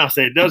back here and I'll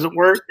say it doesn't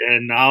work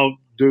and I'll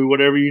do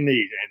whatever you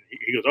need. And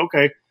he goes,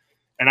 okay.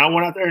 And I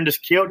went out there and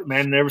just killed it,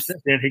 man. And ever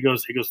since then, he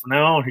goes, from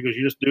now on,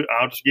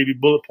 I'll just give you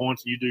bullet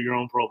points and you do your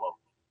own promo.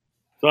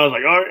 So I was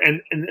like, all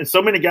right. And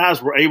so many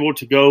guys were able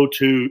to go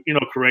to,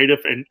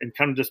 creative and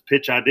kind of just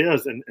pitch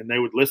ideas and they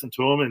would listen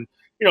to them. And,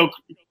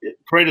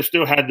 creative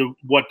still had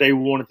what they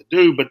wanted to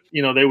do, but,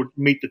 they would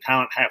meet the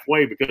talent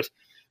halfway, because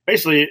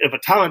basically if a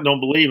talent don't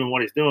believe in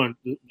what he's doing,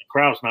 the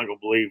crowd's not going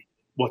to believe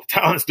what the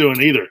talent's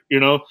doing either.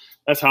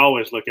 That's how I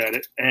always look at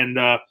it. And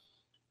I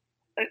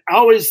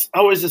always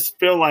just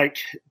feel like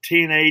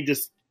TNA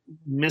just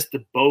missed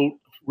the boat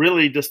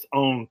really just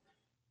on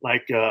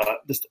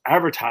just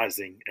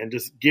advertising and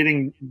just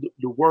getting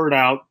the word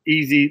out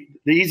the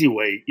easy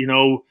way.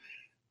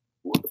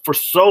 For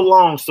so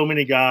long, so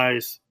many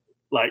guys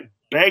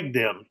begged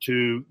them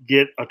to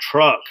get a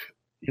truck,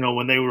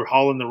 when they were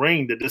hauling the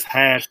ring that just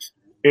had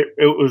it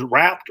was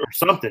wrapped or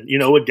something,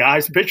 a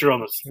guy's picture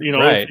on this,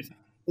 right.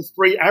 It's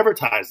free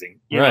advertising,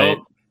 right.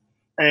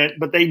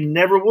 But they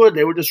never would.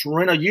 They would just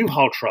rent a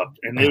U-Haul truck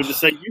and they would just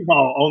say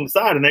U-Haul on the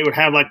side, and they would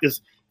have this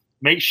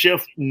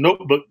makeshift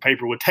notebook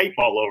paper with tape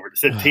all over it that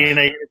said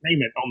TNA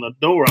Entertainment on the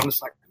door. I'm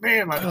just like,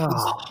 man,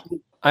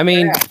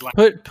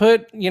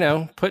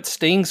 put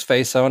Sting's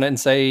face on it and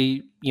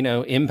say,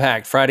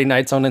 Impact Friday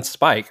nights on its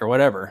Spike or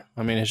whatever.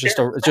 I mean, it's just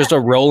a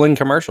rolling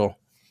commercial.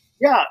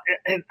 Yeah,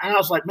 and I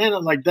was like, man,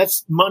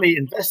 that's money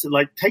invested.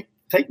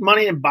 Take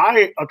money and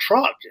buy a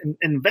truck and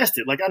invest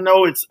it. I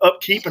know it's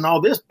upkeep and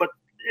all this, but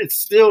it's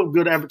still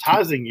good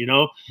advertising,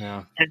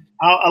 Yeah. And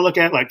I look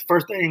at the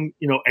first thing,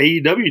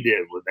 AEW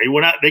did was they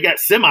went out, they got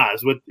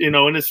semis with,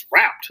 and it's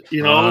wrapped,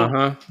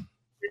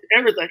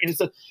 everything.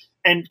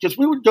 And because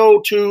we would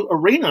go to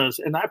arenas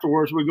and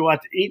afterwards we'd go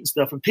out to eat and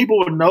stuff, and people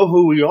would know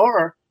who we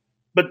are,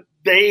 but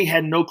they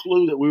had no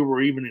clue that we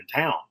were even in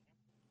town,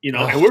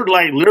 and we're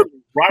literally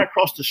right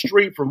across the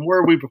street from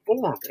where we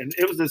performed. And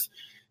it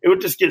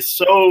would just get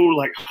so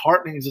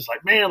heartening. It's just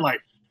man,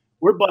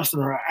 we're busting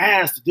our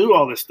ass to do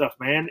all this stuff,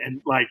 man.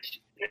 And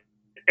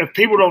if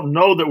people don't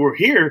know that we're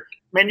here,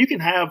 man, you can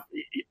have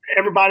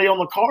everybody on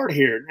the card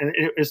here and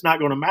it's not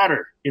going to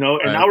matter, And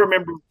right.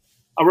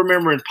 I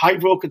remember in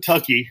Pikeville,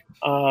 Kentucky,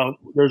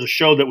 there's a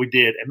show that we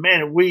did, and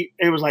man,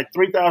 it was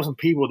 3,000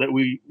 people that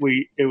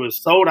it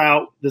was sold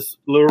out, this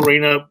little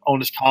arena on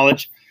this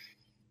college.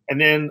 And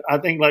then I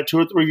think 2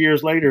 or 3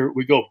 years later,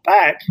 we go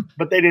back,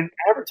 but they didn't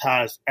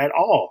advertise at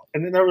all.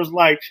 And then there was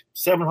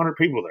 700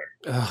 people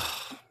there.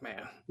 Oh,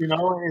 man.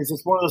 It's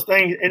just one of those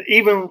things. And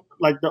even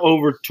the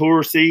over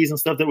tour seas and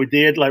stuff that we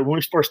did, when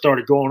we first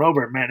started going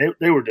over it, man,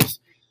 they were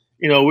just,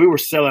 we were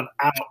selling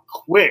out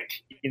quick,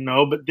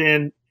 but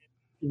then,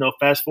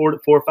 fast forward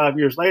 4 or 5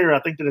 years later,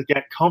 I think that it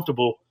got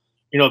comfortable,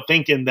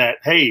 thinking that,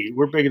 hey,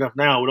 we're big enough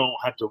now, we don't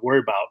have to worry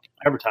about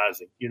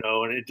advertising,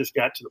 and it just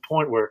got to the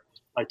point where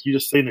you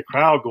just seen the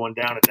crowd going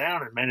down and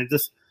down, and man, it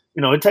just,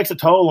 it takes a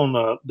toll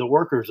on the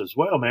workers as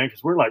well, man,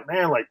 because we're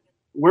man,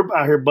 we're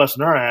out here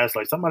busting our ass,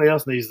 somebody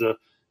else needs to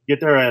get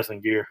their ass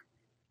in gear.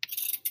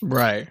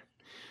 Right.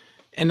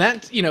 And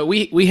that,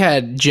 we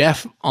had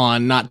Jeff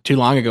on not too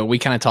long ago. We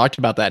kind of talked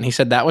about that. And he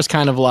said that was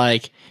kind of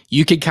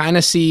you could kind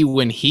of see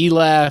when he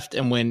left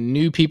and when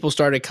new people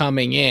started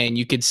coming in,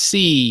 you could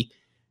see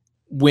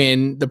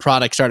when the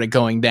product started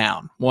going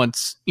down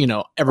once,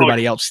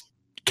 everybody else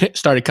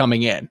started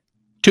coming in.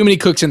 Too many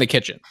cooks in the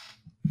kitchen.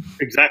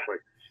 Exactly.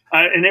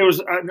 And it was,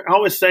 I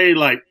always say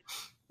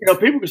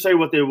people can say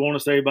what they want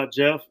to say about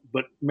Jeff,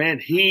 but man,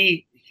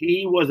 he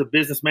he was a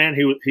businessman.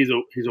 He's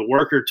a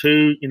worker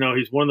too. You know,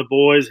 he's one of the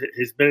boys.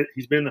 He's been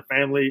in the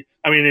family.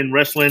 I mean, in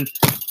wrestling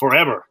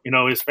forever. You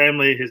know, his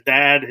family, his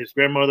dad, his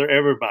grandmother,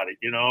 everybody.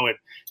 You know, and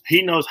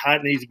he knows how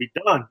it needs to be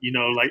done. You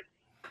know, like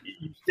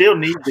you still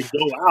need to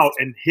go out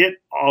and hit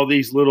all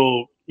these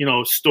little, you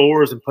know,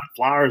 stores and put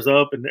flyers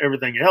up and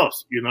everything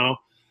else. You know.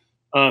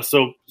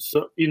 So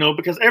you know,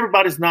 because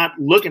everybody's not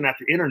looking at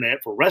the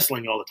internet for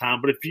wrestling all the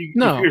time. But if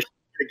you're at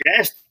a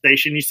gas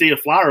station, you see a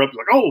flyer up,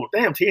 you're like, oh,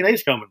 damn,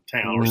 TNA's coming to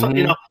town or something.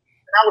 You know,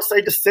 and I would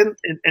say to send,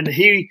 and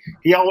he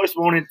always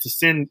wanted to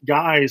send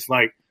guys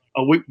like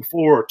a week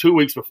before or 2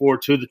 weeks before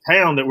to the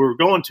town that we were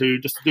going to,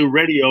 just to do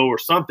radio or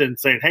something,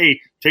 saying, hey,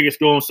 tickets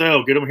go on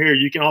sale, get them here.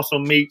 You can also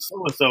meet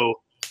so and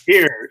so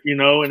here. You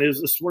know, and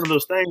it's just one of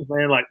those things,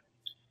 man. Like,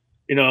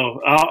 you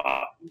know,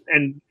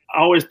 and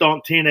I always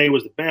thought TNA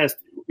was the best.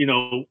 You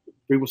know,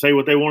 people say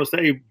what they want to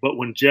say, but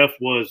when Jeff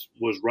was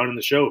running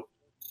the show.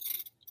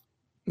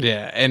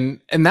 Yeah,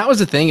 and that was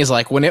the thing, is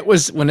like when it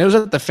was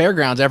at the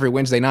fairgrounds every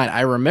Wednesday night,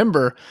 I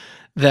remember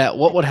that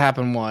what would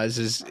happen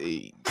is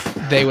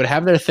they would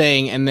have their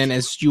thing, and then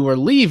as you were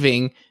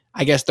leaving,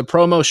 I guess the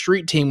promo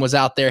street team was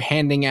out there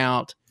handing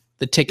out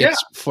the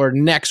tickets for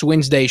next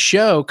Wednesday's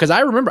show. Because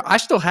I remember I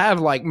still have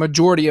like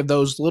majority of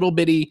those little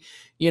bitty,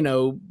 you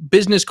know,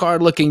 business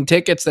card looking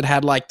tickets that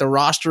had like the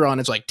roster on.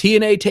 It's like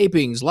TNA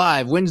tapings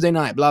live Wednesday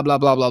night, blah, blah,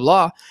 blah, blah,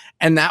 blah.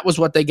 And that was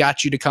what they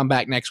got you to come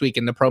back next week.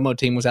 And the promo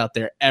team was out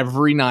there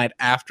every night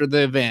after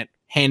the event,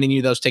 handing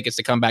you those tickets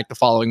to come back the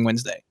following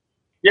Wednesday.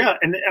 Yeah.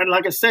 And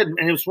like I said,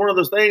 and it was one of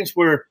those things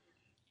where,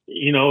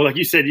 you know, like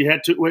you said, you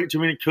had way too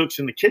many cooks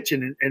in the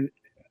kitchen. And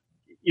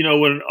you know,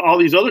 when all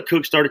these other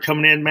cooks started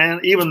coming in,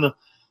 man, even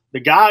the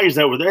guys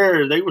that were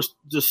there, they were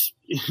just,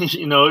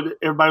 you know,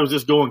 everybody was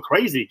just going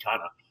crazy kind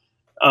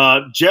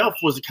of. Jeff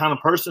was the kind of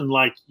person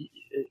like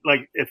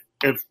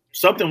if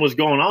something was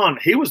going on,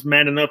 he was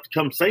man enough to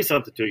come say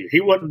something to you. He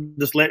wouldn't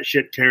just let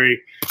shit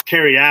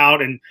carry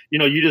out and, you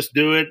know, you just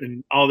do it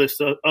and all this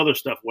other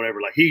stuff,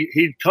 whatever. Like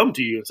he'd come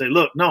to you and say,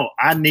 look, no,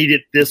 I need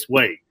it this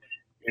way,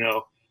 you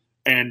know?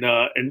 And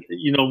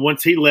you know,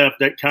 once he left,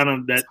 that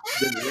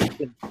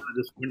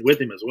just went with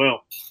him as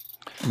well.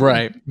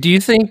 Right. Do you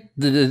think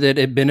that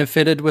it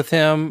benefited with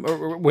him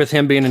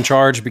being in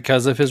charge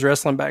because of his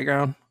wrestling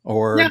background?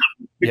 Or yeah,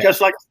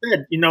 because like I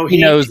said, you know,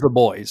 he knows the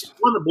boys.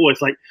 One of the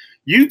boys, like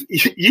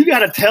you got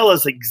to tell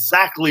us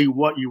exactly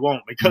what you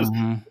want, because if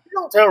you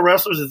don't tell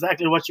wrestlers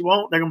exactly what you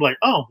want, they're gonna be like,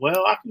 oh,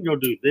 well, I can go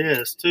do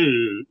this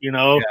too, you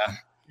know. Yeah.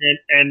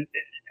 And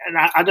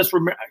I just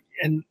remember,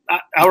 and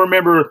I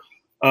remember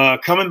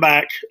coming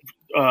back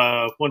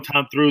one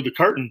time through the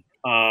curtain.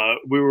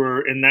 We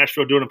were in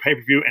Nashville doing a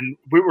pay-per-view, and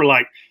we were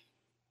like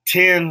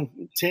 8,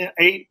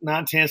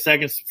 9, 10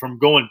 seconds from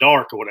going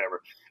dark or whatever.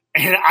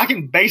 And I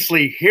can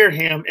basically hear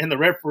him in the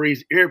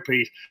referee's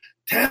earpiece,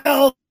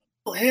 tell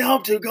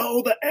him to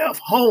go the F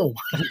home.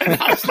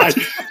 And I was like,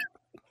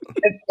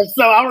 and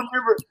so I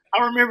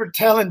remember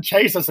telling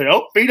Chase, I said,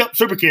 oh, feet up,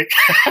 super kick.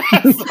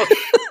 So,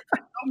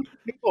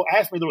 people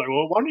ask me, they're like,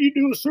 well, why don't you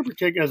do a super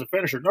kick as a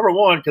finisher? Number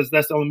one, because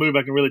that's the only move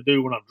I can really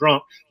do when I'm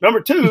drunk. Number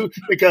two,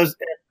 because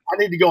I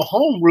need to go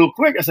home real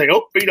quick. I say,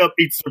 oh, feet up,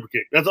 eat super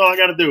kick. That's all I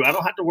got to do. I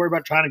don't have to worry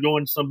about trying to go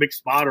into some big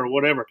spot or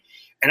whatever.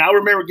 And I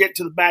remember getting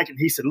to the back, and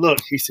he said, look,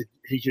 if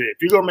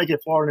you're going to make it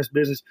far in this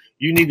business,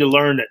 you need to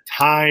learn that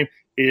time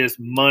is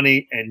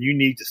money, and you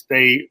need to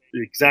stay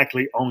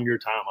exactly on your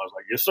time. I was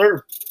like, yes,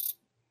 sir.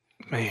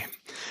 Man.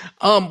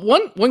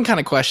 One kind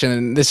of question,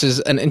 and this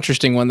is an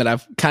interesting one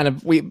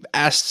that we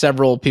asked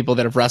several people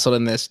that have wrestled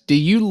in this. Do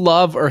you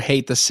love or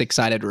hate the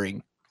 6-sided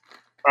ring?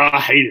 I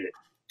hated it.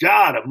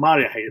 God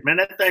almighty, I hate it. Man,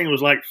 that thing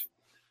was like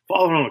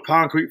falling on a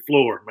concrete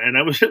floor, man.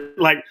 That was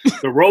like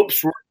the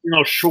ropes were, you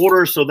know,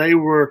 shorter, so they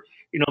were,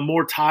 you know,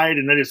 more tight,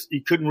 and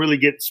you couldn't really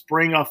get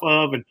spring off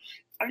of. And,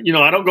 you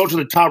know, I don't go to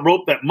the top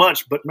rope that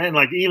much, but man,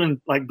 like even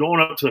like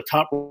going up to the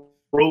top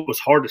rope was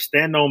hard to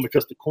stand on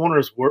because the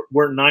corners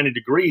weren't 90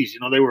 degrees. You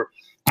know, they were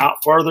out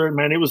further, and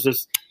man, it was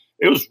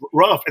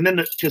rough. And then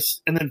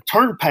the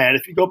turn pad,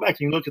 if you go back and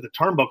you look at the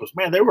turnbuckles,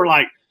 man, they were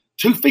like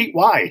 2 feet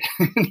wide.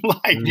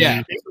 Like,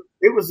 yeah,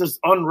 it was just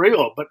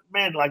unreal. But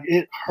man, like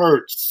it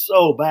hurt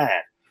so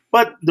bad.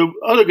 But the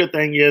other good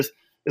thing is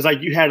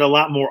like you had a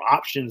lot more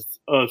options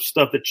of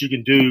stuff that you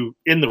can do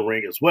in the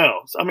ring as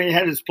well. So, I mean, it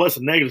had its plus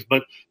and negatives,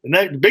 but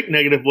the big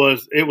negative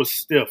was it was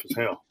stiff as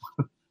hell.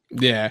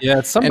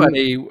 Yeah.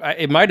 Somebody.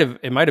 It might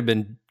have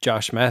been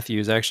Josh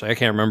Matthews. Actually, I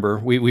can't remember.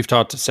 We've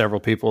talked to several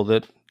people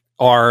that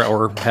are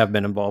or have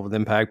been involved with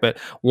Impact, but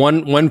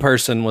one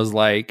person was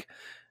like,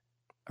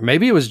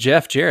 maybe it was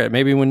Jeff Jarrett.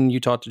 Maybe when you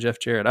talked to Jeff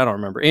Jarrett, I don't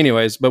remember.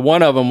 Anyways, but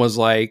one of them was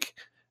like,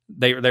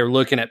 they were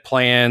looking at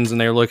plans,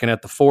 and they were looking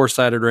at the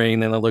 4-sided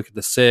ring, then they look at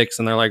the 6,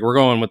 and they're like, we're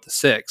going with the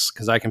 6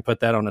 because I can put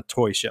that on a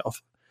toy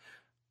shelf.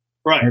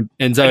 Right.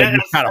 And so it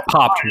kind of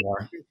popped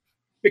more.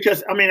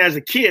 Because, I mean, as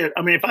a kid,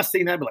 I mean, if I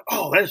seen that, I'd be like,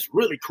 oh, that's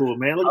really cool,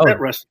 man. Look at that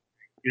wrestling.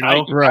 You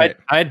know? Right.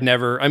 I'd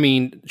never, I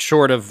mean,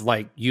 short of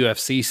like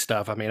UFC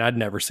stuff, I mean, I'd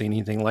never seen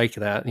anything like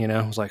that. You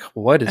know, I was like,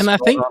 what is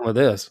going on with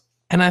this?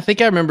 And I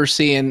think I remember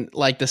seeing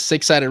like the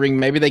 6-sided ring.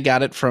 Maybe they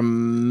got it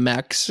from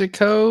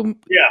Mexico.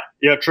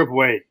 Yeah,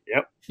 AAA.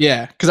 Yep.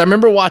 Yeah, because I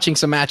remember watching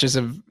some matches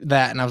of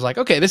that, and I was like,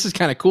 okay, this is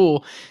kind of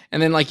cool. And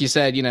then, like you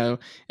said,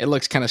 it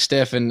looks kind of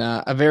stiff. And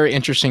a very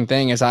interesting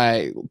thing is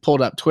I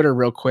pulled up Twitter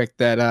real quick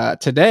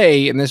that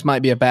today, and this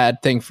might be a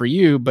bad thing for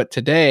you, but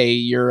today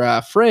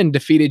your friend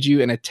defeated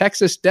you in a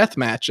Texas death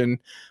match in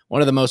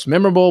one of the most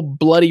memorable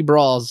bloody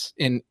brawls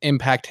in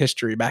Impact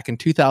history back in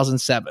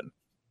 2007.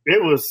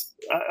 It was,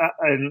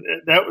 and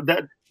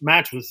that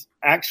match was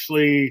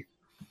actually.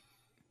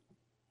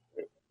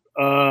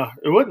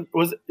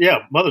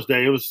 Mother's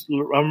Day. It was.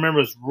 I remember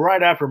it was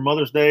right after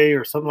Mother's Day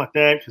or something like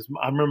that. Because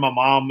I remember my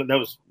mom. That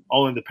was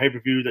only the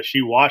pay-per-view that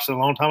she watched in a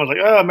long time. I was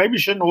like, maybe you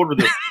shouldn't order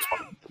this.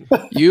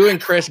 You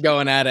and Chris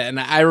going at it, and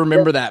I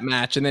remember that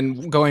match. And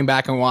then going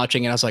back and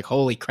watching it, I was like,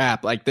 holy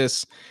crap! Like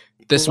this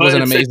was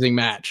an amazing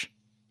match.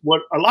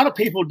 What a lot of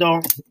people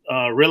don't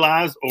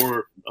realize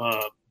or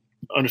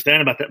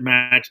understand about that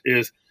match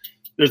is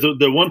there's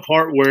the one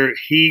part where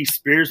he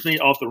spears me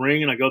off the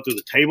ring, and I go through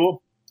the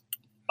table.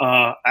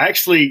 I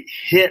actually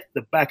hit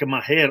the back of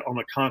my head on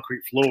the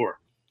concrete floor.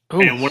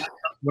 Ooh. And when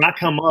I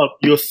come up,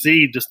 you'll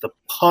see just a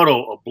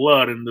puddle of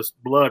blood and this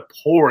blood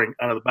pouring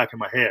out of the back of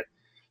my head.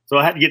 So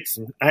I had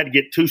to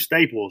get 2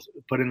 staples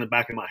put in the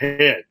back of my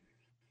head.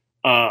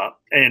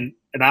 And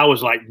I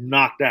was like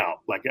knocked out.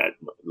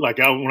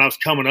 When I was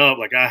coming up,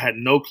 like I had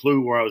no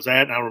clue where I was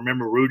at. And I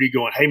remember Rudy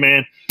going, "Hey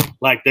man,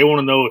 like they want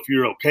to know if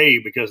you're okay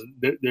because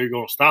they're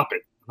going to stop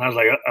it." And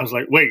I was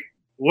like, wait.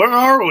 Where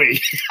are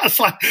we?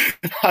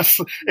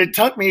 It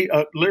took me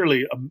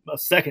literally a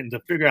second to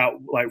figure out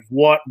like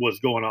what was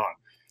going on.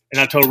 And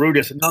I told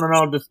Rudy, I said,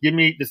 no, just give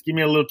me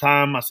a little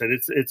time. I said,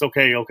 it's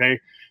okay.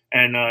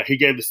 And he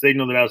gave the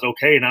signal that I was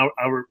okay. And I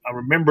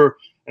remember,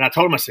 and I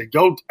told him, I said,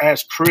 go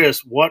ask Chris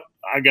what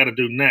I got to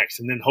do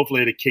next. And then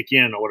hopefully it'll kick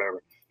in or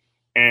whatever.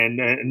 And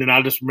then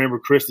I just remember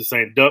Chris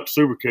saying, duck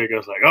super kick. I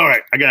was like, all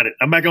right, I got it.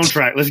 I'm back on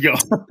track. Let's go.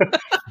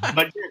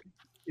 But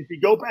if you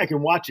go back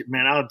and watch it,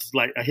 man,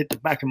 I hit the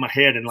back of my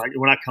head, and like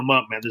when I come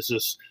up, man, it's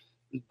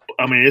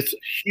a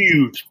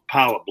huge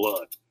pile of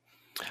blood.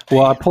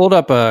 Well, I pulled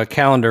up a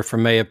calendar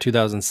from May of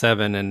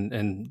 2007,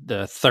 and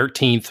the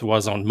 13th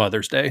was on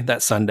Mother's Day,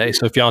 that Sunday.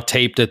 So if y'all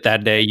taped it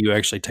that day, you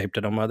actually taped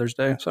it on Mother's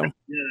Day. So yeah,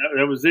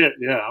 that was it.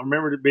 Yeah, I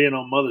remember it being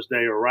on Mother's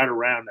Day or right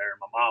around there.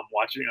 My mom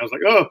watching it, I was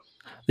like, oh,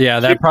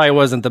 yeah, that probably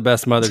wasn't the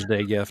best Mother's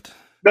Day gift.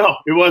 No,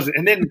 it wasn't.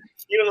 And then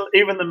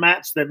even the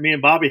match that me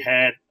and Bobby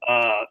had.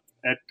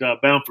 At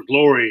Bound for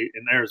Glory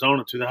in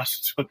Arizona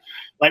 2000.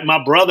 Like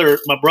my brother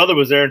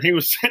was there, and he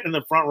was sitting in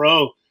the front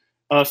row,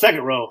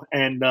 second row,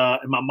 and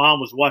my mom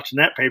was watching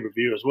that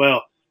pay-per-view as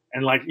well.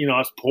 And like, I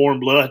was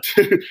pouring blood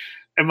too.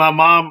 And my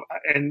mom,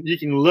 and you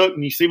can look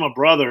and you see my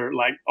brother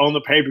like on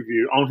the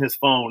pay-per-view on his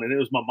phone, and it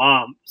was my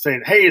mom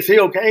saying, "Hey, is he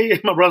okay?"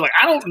 And my brother's like,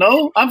 "I don't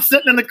know. I'm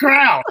sitting in the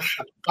crowd."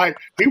 Like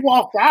he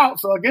walked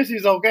out, so I guess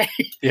he's okay.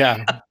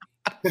 Yeah.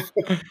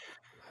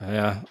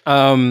 Yeah.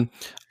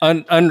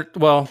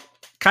 Well,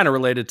 kind of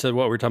related to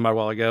what we were talking about a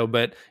while ago,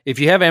 but if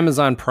you have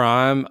Amazon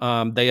Prime,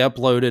 they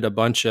uploaded a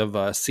bunch of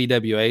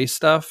CWA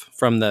stuff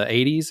from the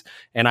 80s,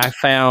 and I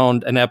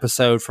found an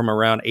episode from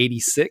around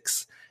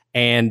 86,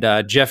 and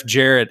Jeff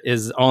Jarrett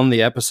is on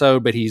the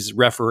episode, but he's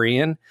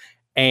refereeing.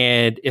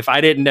 And if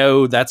I didn't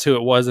know that's who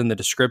it was in the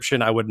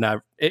description, I would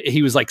not.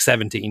 He was like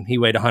 17. He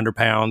weighed 100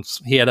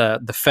 pounds. He had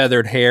the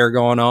feathered hair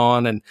going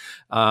on. And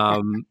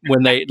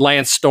when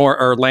Lance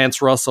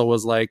Russell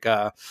was like,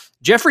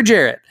 Jeffrey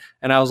Jarrett.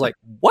 And I was like,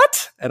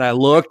 what? And I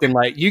looked, and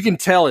like, you can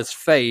tell his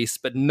face,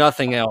 but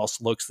nothing else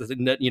looks,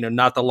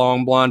 not the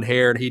long blonde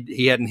hair. And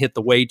he hadn't hit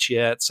the weights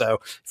yet. So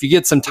if you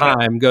get some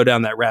time, go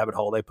down that rabbit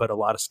hole. They put a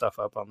lot of stuff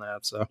up on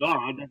that. So no,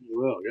 I definitely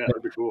will. Yeah,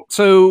 that'd be cool.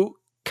 So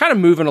kind of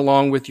moving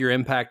along with your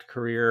Impact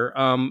career,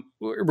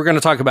 we're going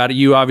to talk about it.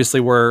 You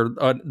obviously were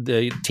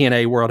the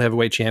TNA World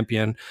Heavyweight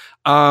Champion.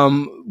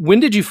 When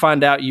did you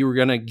find out you were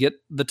going to get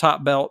the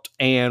top belt,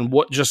 and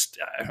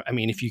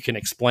if you can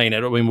explain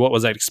it, what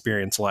was that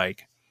experience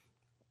like?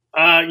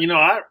 I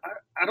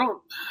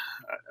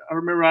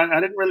remember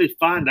I didn't really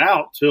find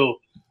out till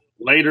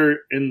later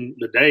in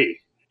the day.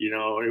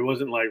 It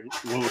wasn't like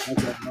when we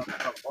talking about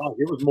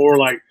it was more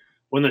like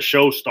when the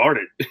show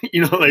started.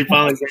 They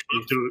finally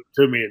came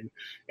to me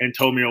and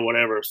told me or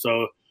whatever.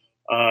 So,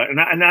 and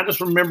I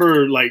just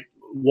remember like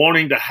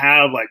wanting to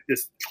have like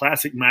this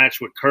classic match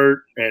with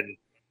Kurt and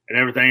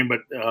everything,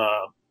 but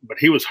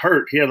he was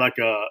hurt. He had like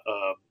a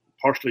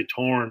partially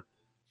torn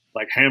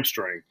like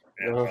hamstring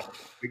and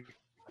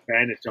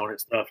bandage on it and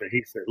stuff. And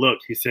he said, "Look,"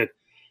 he said,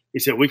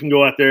 "we can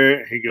go out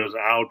there." He goes,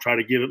 "I'll try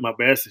to give it my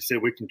best." He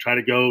said, "We can try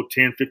to go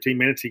 10, 15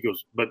 minutes." He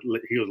goes, "But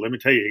let me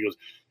tell you," he goes,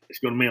 "it's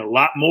going to mean a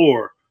lot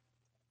more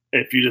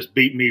if you just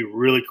beat me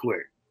really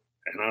quick."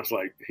 And I was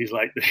like, he's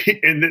like,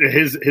 and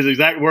his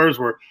exact words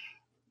were,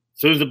 "As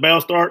soon as the bell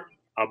start,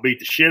 I'll beat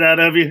the shit out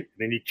of you, and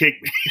then you kick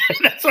me."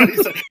 That's what he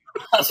said.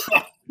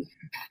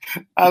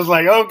 I was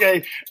like,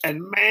 okay.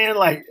 And man,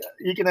 like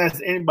you can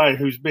ask anybody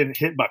who's been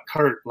hit by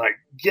Kurt, like,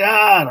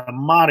 God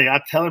almighty, I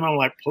tell him, I'm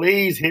like,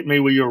 please hit me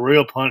with your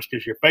real punch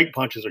because your fake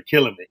punches are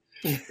killing me.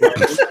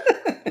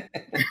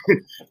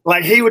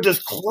 Like he would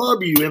just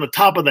club you in the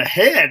top of the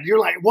head. You're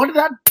like, what did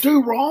I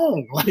do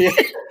wrong?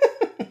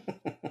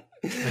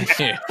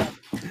 Yeah.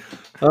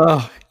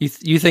 Oh,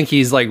 you think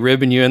he's like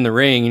ribbing you in the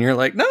ring, and you're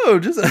like, no,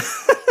 just.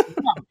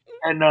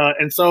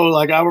 And so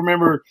like I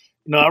remember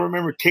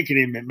kicking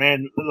him, and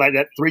man, like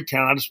that 3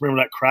 count. I just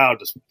remember that crowd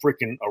just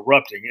freaking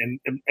erupting,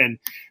 and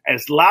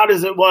as loud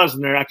as it was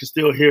in there, I could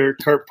still hear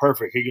Kurt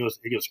Perfect. He goes,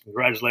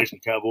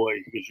 congratulations,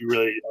 Cowboy. He goes, you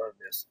really earned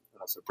this.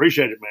 And I said,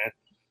 appreciate it, man.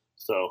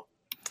 So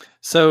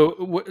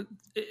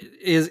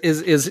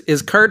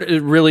is Kurt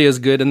really as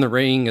good in the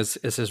ring as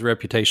his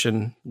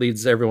reputation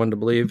leads everyone to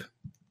believe?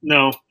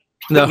 No.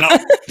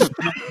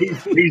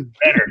 He's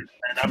better.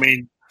 And I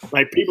mean,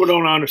 like people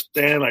don't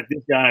understand. Like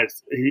this guy,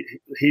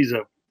 he's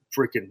a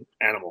freaking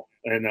animal,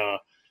 and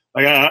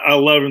like I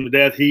love him to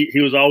death. He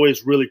was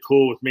always really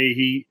cool with me.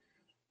 He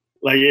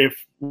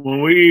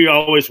when we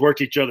always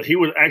worked each other, he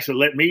would actually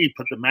let me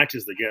put the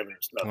matches together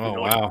and stuff.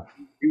 Oh, wow.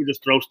 He would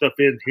just throw stuff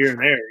in here and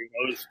there.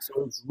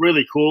 So it was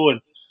really cool,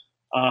 and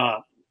I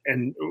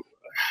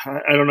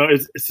don't know.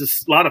 It's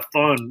just a lot of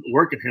fun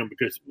working him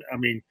because I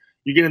mean,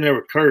 you get in there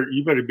with Kurt,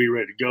 you better be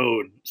ready to go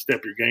and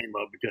step your game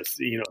up because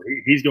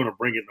he's going to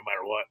bring it no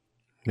matter what.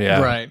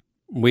 Yeah, right.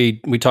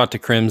 We talked to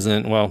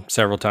Crimson,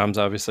 several times,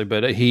 obviously,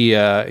 but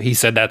he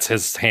said that's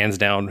his hands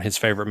down his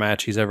favorite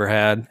match he's ever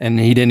had, and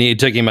it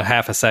took him a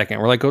half a second.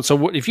 We're like,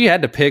 so if you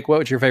had to pick, what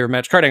was your favorite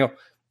match? Kurt Angle,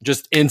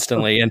 just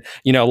instantly, and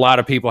a lot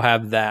of people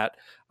have that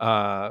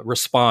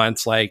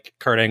response, like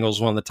Kurt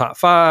Angle's one of the top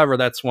 5, or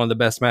that's one of the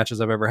best matches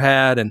I've ever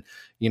had, and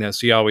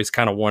so you always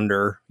kind of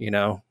wonder,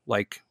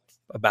 like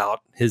about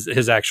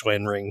his actual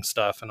in-ring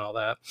stuff and all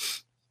that.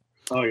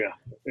 Oh yeah.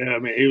 I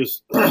mean, he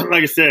was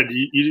like I said,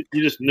 you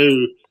just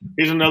knew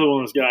he's another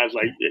one of those guys.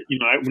 Like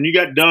when you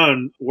got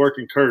done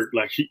working Kurt,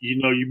 like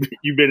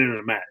you've been in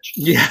a match.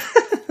 Yeah.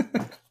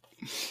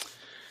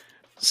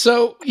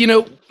 So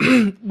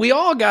we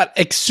all got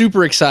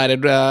super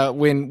excited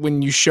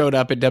when you showed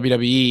up at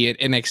WWE at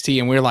NXT,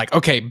 and we were like,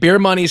 okay, Beer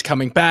Money's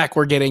coming back.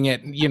 We're getting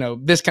it.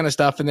 This kind of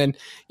stuff, and then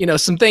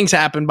some things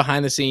happened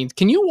behind the scenes.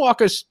 Can you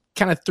walk us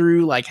kind of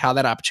through like how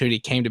that opportunity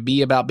came to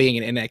be about being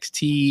in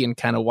NXT and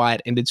kind of why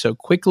it ended so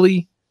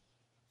quickly?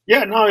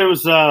 Yeah, no, it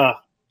was I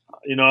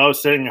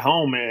was sitting at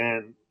home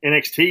and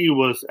NXT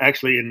was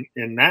actually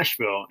in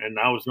Nashville, and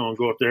I was going to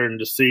go up there and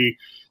just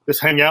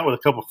hang out with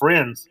a couple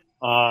friends.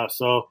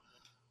 So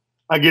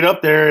I get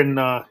up there and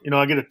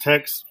I get a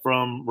text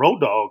from Road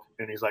Dogg,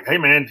 and he's like, "Hey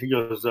man," he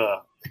goes,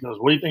 "What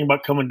do you think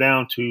about coming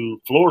down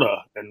to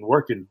Florida and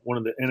working one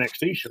of the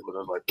NXT shows?" I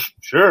was like,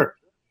 "Sure."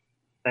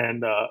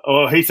 And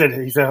he said,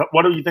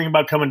 "What do you think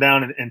about coming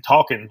down and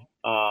talking,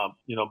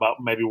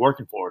 about maybe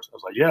working for us?" I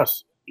was like,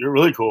 "Yes, you're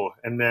really cool."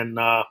 And then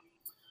I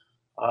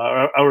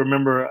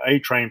remember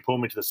A-Train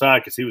pulled me to the side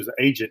because he was the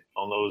agent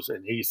on those,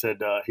 and he said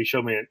he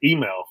showed me an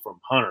email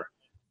from Hunter.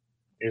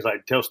 He's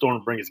like, "Tell Storm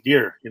to bring his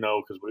gear,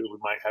 because we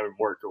might have him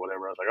work or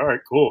whatever." I was like, "All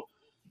right, cool."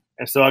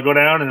 And so I go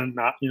down and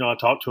I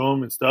talk to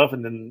him and stuff,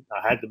 and then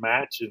I had the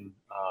match, and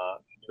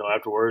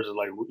afterwards,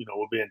 like,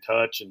 we'll be in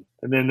touch, and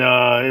then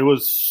it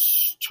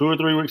was 2 or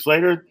 3 weeks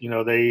later,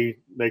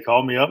 they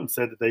called me up and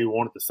said that they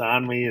wanted to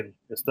sign me and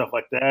stuff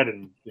like that,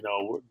 and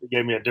they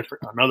gave me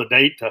another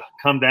date to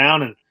come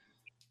down and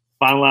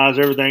finalize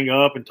everything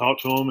up and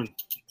talk to them, and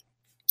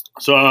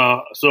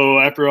so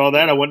after all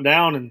that, I went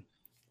down and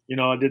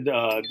I did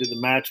the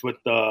match with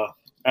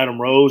Adam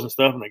Rose and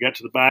stuff, and I got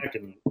to the back,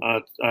 and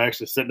I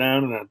actually sat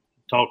down and I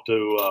talked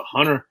to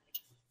Hunter,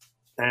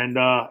 and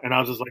I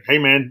was just like, "Hey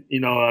man,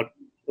 I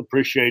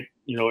appreciate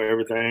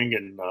everything,"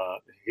 and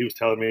he was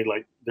telling me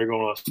like they're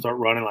going to start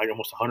running like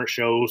almost 100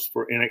 shows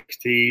for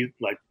NXT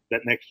like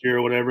that next year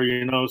or whatever,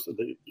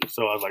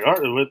 so I was like, "All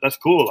right, that's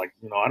cool. Like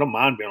I don't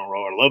mind being on the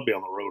road. I love being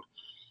on the road."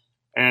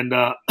 And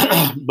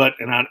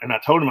I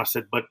told him, I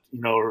said, "But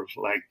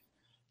like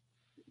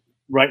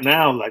right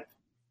now, like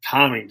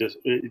timing just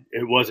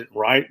it wasn't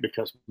right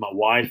because my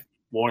wife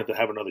wanted to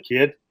have another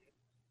kid,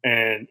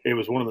 and it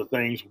was one of the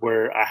things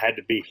where I had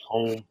to be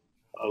home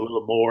a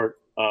little more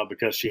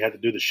because she had to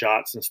do the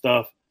shots and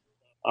stuff.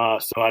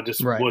 So I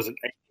just wasn't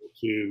able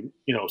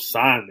to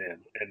sign then."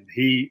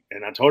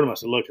 And I told him, I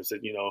said, "Look," I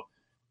said,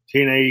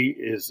 TNA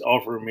is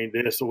offering me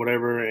this or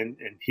whatever, and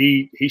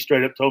he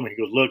straight up told me, he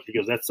goes, "Look," he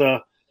goes, "that's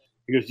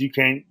you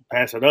can't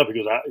pass it up." He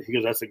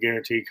goes, "That's a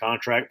guaranteed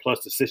contract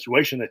plus the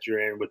situation that you're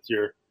in with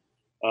your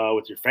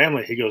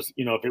family." He goes,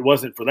 "If it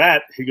wasn't for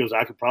that," he goes,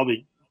 "I could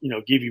probably,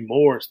 give you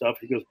more and stuff."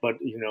 He goes, "But,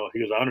 he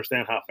goes, "I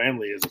understand how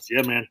family is." I said,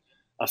 "Yeah, man."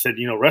 I said,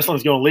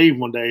 "Wrestling's going to leave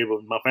one day,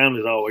 but my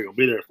family's always going to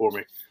be there for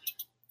me."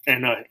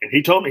 And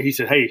he told me, he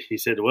said, "Take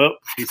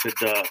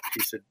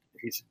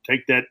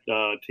that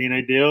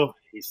TNA deal."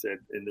 He said,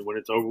 "And then when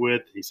it's over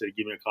with," he said,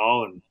 "give me a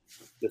call and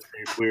let's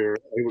see if we're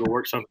able to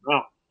work something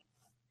out."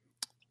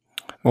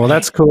 Well,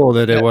 that's cool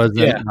that it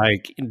wasn't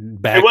like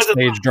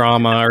backstage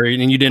drama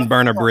and you didn't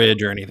burn a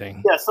bridge or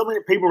anything. Yeah, so many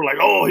people were like,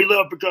 "Oh, he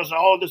left because of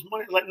all this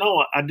money." Like,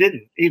 no, I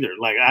didn't either.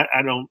 Like,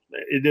 I don't.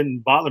 It didn't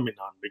bother me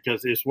none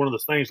because it's one of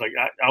those things. Like,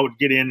 I would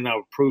get in and I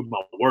would prove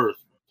my worth.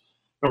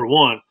 Number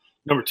one,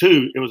 number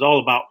two, it was all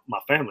about my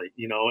family.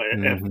 You know, if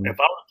I would have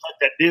cut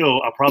that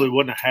deal, I probably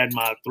wouldn't have had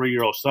my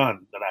 3-year-old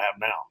son that I have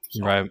now.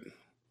 So. Right.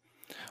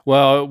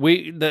 Well,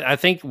 I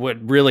think what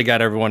really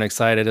got everyone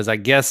excited is, I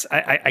guess,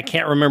 I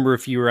can't remember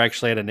if you were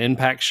actually at an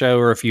Impact show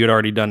or if you had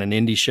already done an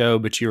indie show,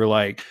 but you were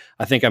like,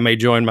 I think I may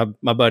join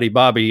my buddy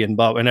Bobby, and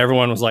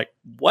everyone was like,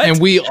 what? And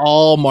we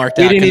all marked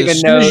out. We didn't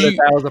even know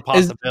that was a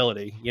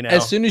possibility.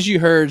 As soon as you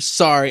heard,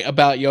 sorry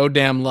about Yo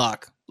Damn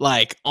Luck,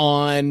 like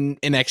on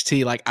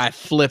NXT, like I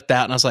flipped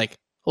out and I was like,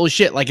 holy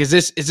shit, like, is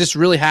this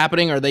really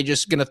happening? Or are they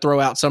just going to throw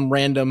out some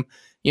random,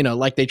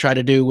 like they tried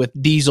to do with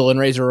Diesel and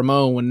Razor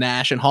Ramon when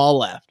Nash and Hall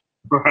left?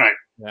 Right.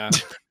 Yeah.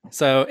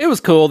 So it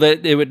was cool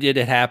that it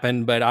had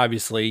happened, but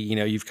obviously,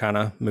 you've kind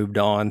of moved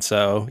on.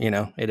 So,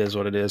 it is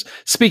what it is.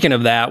 Speaking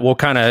of that, we'll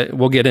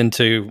get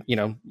into,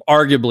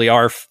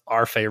 arguably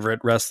our favorite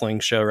wrestling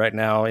show right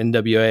now,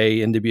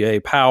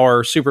 NWA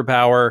Power, Super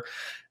Power.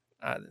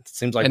 It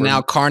seems like, and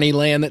now Carney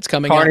Land that's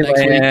coming out next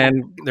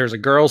week. There's a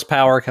Girls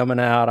Power coming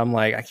out. I'm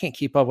like, I can't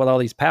keep up with all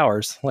these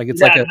powers. Like it's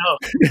like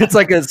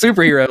a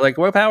superhero. Like,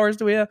 what powers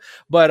do we have?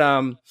 But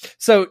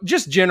so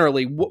just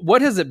generally,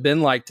 what has it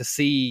been like to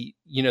see,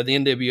 the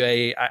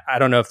NWA? I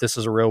don't know if this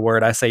is a real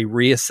word. I say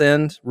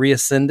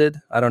reascended.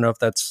 I don't know if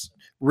that's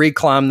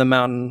reclimb the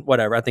mountain.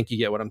 Whatever. I think you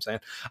get what I'm saying.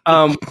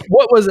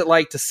 What was it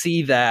like to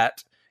see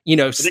that? Be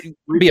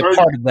a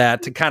part of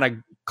that, to kind of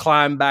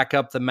climb back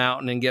up the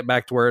mountain and get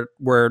back to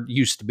where it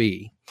used to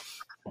be.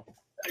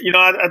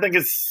 I think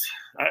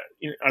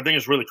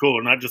it's really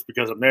cool, not just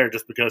because I'm there,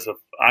 just because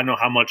I know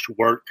how much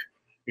work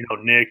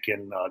Nick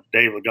and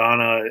Dave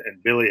Lagana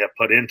and Billy have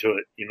put into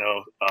it.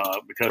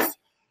 Because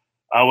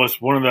I was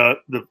one of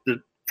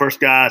the first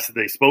guys that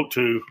they spoke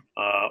to.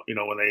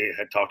 When they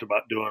had talked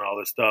about doing all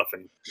this stuff,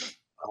 and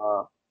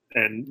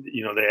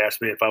they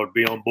asked me if I would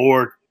be on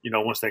board.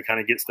 Once they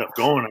kind of get stuff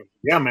going.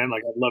 Yeah, man,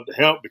 like I'd love to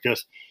help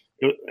because.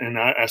 And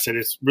I said,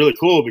 it's really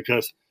cool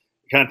because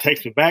it kind of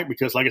takes me back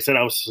because, like I said,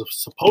 I was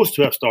supposed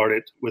to have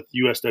started with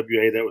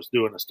USWA that was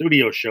doing a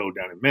studio show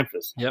down in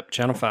Memphis. Yep,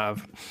 Channel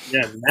 5.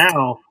 Yeah,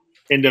 now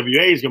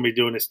NWA is going to be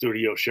doing a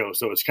studio show.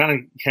 So it's kind of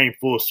came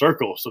full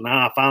circle. So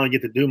now I finally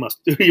get to do my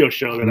studio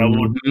show that I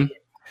wanted to do.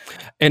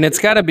 And it's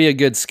got to be a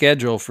good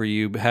schedule for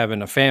you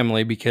having a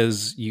family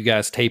because you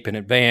guys tape in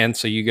advance.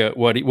 So you go,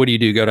 what do you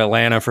do? Go to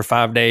Atlanta for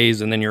 5 days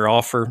and then you're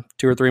off for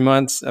 2 or 3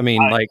 months. I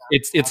mean,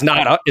 it's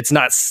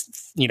not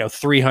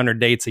 300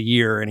 dates a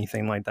year or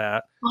anything like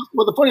that.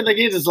 Well, the funny thing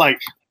is like,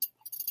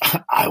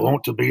 I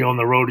want to be on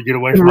the road to get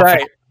away from my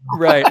family.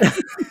 Right.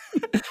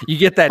 You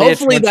get that.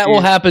 Hopefully that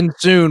will happen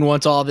soon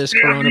once all this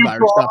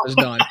coronavirus stuff is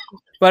done.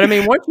 But I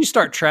mean, once you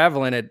start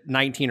traveling at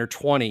 19 or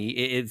 20,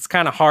 it's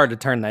kind of hard to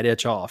turn that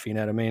itch off. You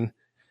know what I mean?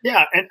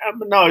 Yeah. And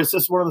no, it's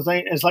just one of the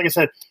things. It's like I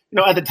said,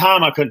 at the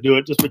time I couldn't do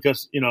it just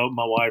because,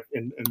 my wife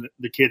and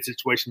the kid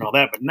situation and all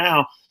that. But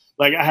now,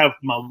 like I have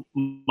my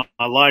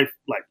life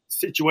like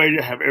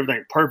situated, I have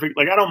everything perfect.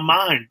 Like I don't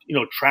mind,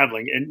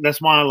 traveling. And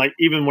that's why, like,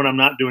 even when I'm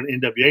not doing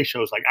NWA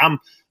shows, like I'm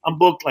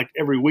booked like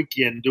every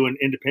weekend doing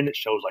independent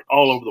shows, like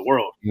all over the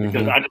world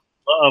because I just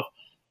love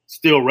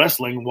still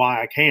wrestling while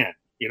I can.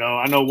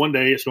 I know one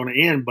day it's going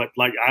to end, but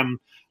like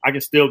I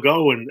can still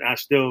go and I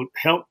still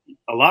help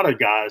a lot of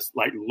guys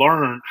like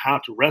learn how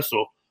to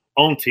wrestle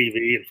on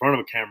TV in front of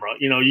a camera.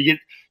 You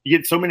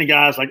get so many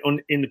guys like on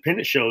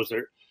independent shows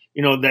that,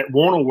 that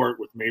want to work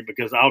with me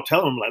because I'll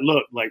tell them like,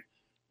 look, like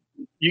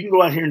you can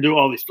go out here and do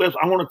all these flips.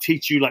 I want to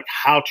teach you like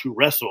how to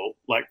wrestle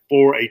like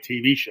for a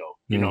TV show,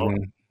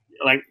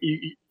 like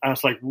I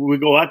was like, we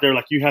go out there,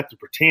 like you have to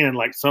pretend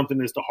like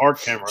something is the hard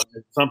camera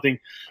and something,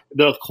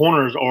 the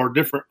corners are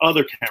different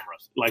other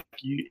cameras. Like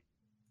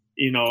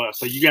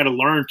so you got to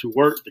learn to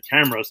work the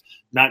cameras,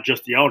 not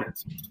just the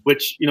audience,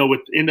 which,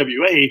 with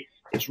NWA,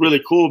 it's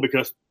really cool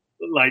because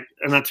like,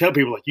 and I tell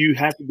people like, you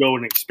have to go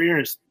and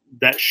experience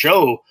that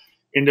show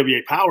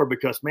NWA Power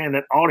because man,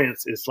 that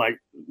audience is like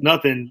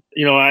nothing,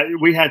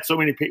 we had so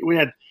many people, we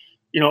had,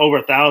 over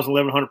 1,000,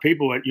 1,100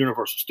 people at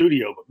Universal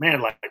Studio, but man,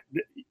 like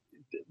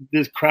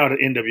this crowd at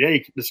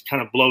NWA just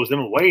kind of blows them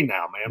away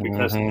now, man,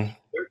 because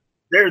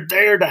they're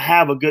there to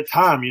have a good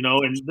time,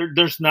 and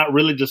there's not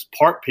really just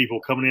park people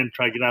coming in to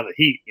try to get out of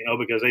the heat,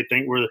 because they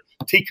think we're the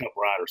teacup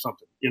ride or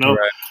something,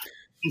 Right.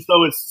 And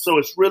so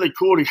it's really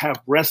cool to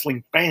have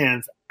wrestling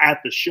fans at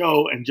the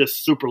show and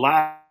just super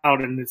loud,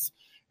 and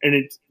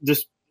it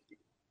just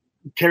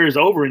carries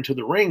over into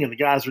the ring, and the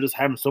guys are just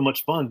having so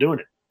much fun doing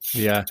it.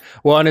 Yeah.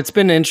 Well, and it's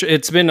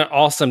been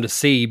awesome to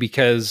see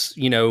because,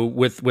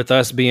 with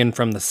us being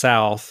from the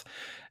South,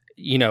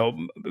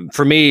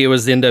 for me, it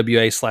was the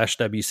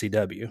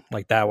NWA/WCW.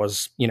 Like that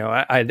was,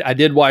 I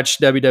did watch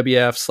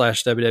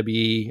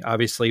WWF/WWE,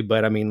 obviously,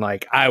 but I mean,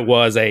 like I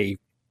was a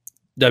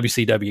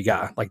WCW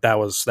guy. Like that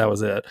was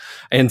it.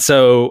 And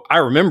so I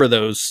remember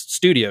those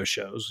studio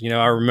shows,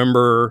 I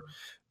remember,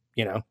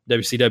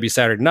 WCW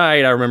Saturday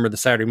night. I remember the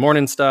Saturday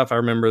morning stuff. I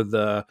remember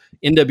the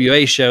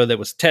NWA show that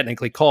was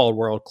technically called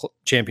World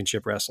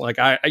Championship Wrestling.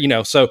 Like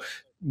so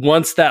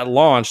once that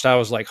launched, I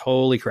was like,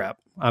 holy crap,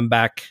 I'm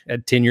back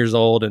at 10 years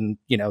old and,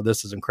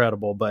 this is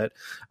incredible. But,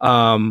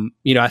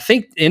 I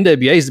think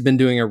NWA has been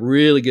doing a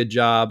really good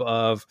job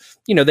of,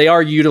 they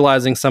are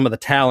utilizing some of the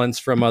talents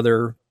from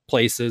other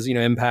places,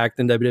 Impact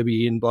and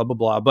WWE and blah, blah,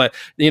 blah. But,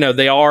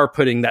 they are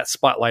putting that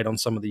spotlight on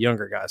some of the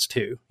younger guys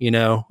too,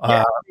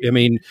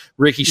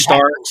 Ricky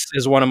Starks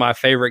is one of my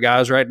favorite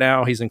guys right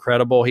now. He's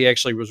incredible. He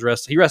actually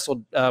he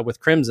wrestled with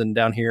Crimson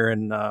down here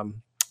in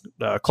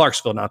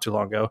Clarksville not too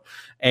long ago.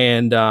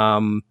 And,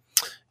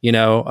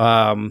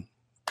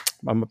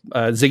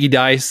 Ziggy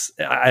Dice,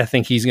 I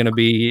think he's going to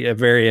be a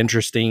very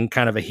interesting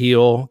kind of a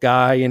heel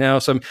guy,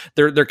 so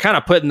they're kind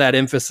of putting that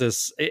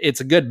emphasis.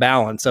 It's a good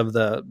balance of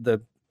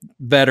the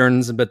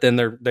veterans, but then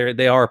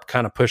they are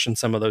kind of pushing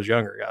some of those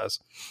younger guys.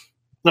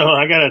 So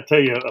I got to tell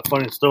you a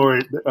funny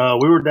story.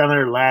 We were down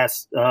there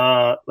last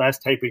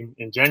taping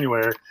in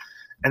January,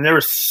 and there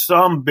was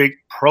some big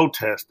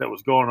protest that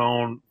was going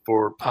on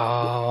for.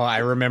 Oh, I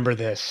remember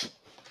this.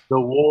 The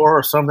war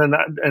or something.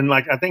 And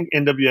I think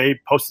NWA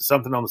posted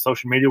something on the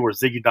social media where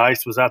Ziggy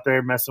Dice was out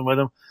there messing with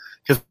him.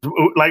 Because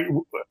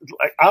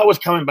I was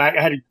coming back,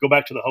 I had to go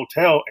back to the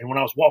hotel, and when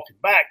I was walking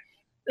back,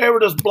 they were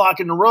just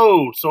blocking the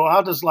road. So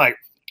I just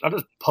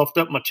puffed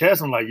up my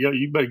chest and yo,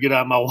 you better get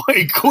out of my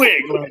way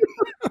quick.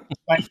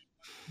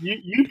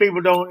 You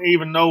people don't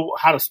even know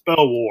how to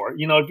spell war.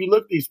 If you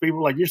look at these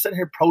people, you're sitting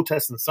here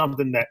protesting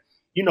something that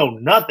you know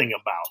nothing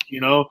about,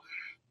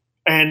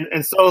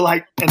 And so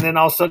and then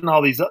all of a sudden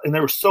all these, and they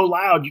were so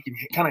loud, you can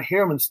kind of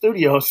hear them in the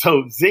studio.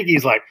 So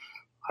Ziggy's like,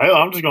 hell,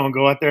 I'm just going to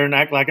go out there and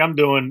act like I'm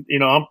doing,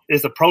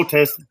 it's a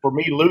protest for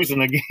me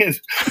losing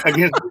against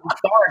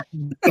Stark.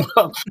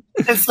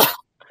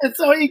 And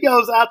so he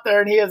goes out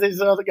there and he has this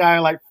other guy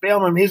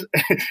film him.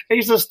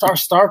 He just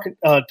starts talking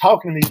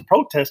to these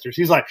protesters.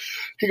 He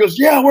goes,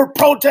 yeah, we're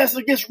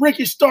protesting against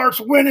Ricky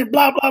Starks winning,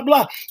 blah, blah,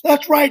 blah.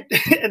 That's right.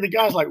 And the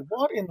guy's like,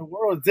 what in the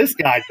world is this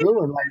guy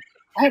doing?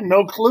 I have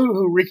no clue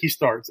who Ricky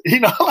Starks,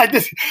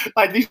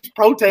 these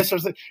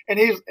protesters, and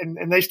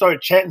they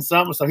started chanting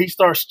something. So he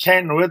starts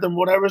chanting with them,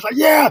 whatever. It's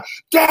yeah,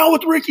 down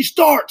with Ricky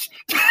Starks.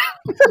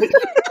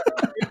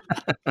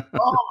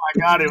 Oh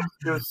my God, it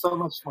was so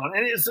much fun.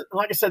 And it's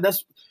like I said,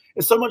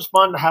 it's so much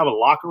fun to have a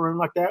locker room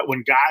like that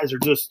when guys are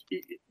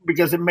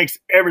because it makes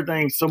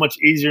everything so much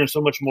easier and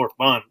so much more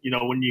fun.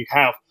 When you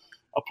have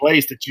a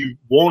place that you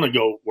want to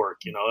go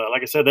work.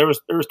 Like I said, there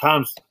was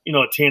times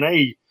at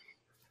TNA.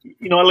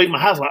 I leave my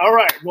house all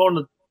right, going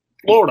to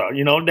Florida,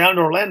 down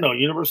to Orlando,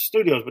 Universal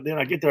Studios. But then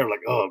I get there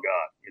oh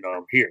God,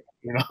 I'm here,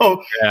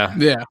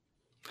 Yeah.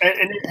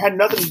 And it had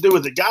nothing to do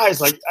with the guys.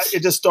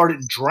 It just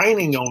started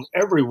draining on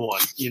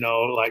everyone,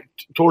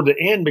 toward the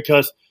end,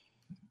 because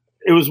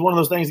it was one of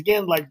those things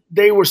again,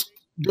 they would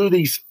do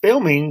these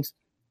filmings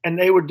and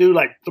they would do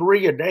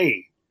 3 a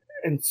day.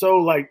 And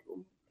so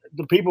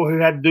the people who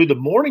had to do the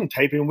morning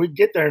taping, we'd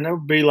get there and there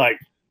would be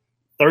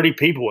 30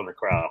 people in the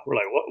crowd. We're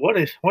what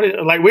is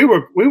we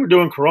were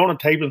doing Corona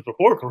tapings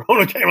before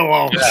Corona came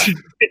along,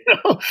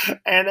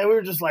 and we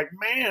were just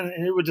man,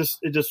 and it would just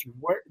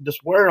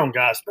wear on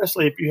guys,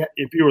 especially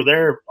if you were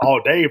there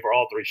all day for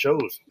all 3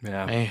 shows.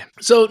 Yeah. Man.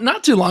 So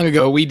not too long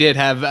ago, we did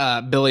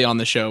have Billy on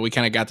the show. We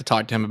kind of got to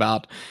talk to him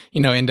about,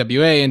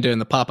 NWA and doing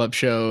the pop-up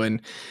show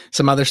and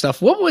some other stuff.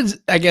 What was,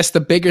 I guess,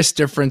 the biggest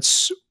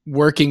difference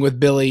working with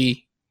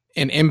Billy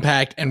in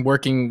Impact and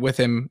working with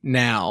him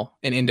now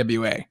in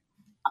NWA?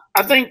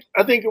 I think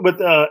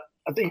with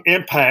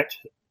Impact,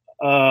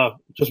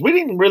 because we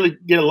didn't really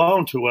get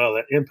along too well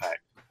at Impact,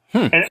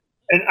 and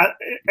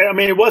I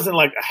mean it wasn't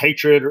a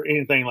hatred or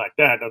anything like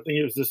that. I think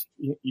it was just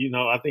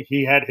I think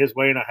he had his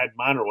way and I had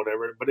mine or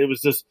whatever. But it was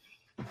just,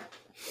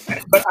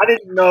 but I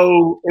didn't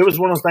know. It was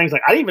one of those things I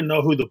didn't even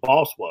know who the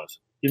boss was.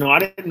 I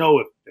didn't know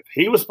if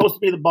he was supposed to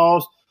be the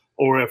boss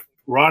or if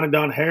Ron and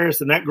Don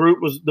Harris and that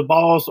group was the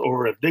boss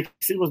or if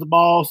Dixie was the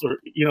boss or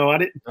I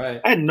didn't.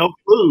 Right. I had no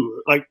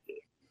clue.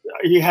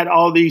 He had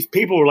all these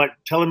people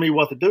telling me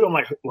what to do. I'm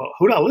well,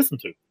 who do I listen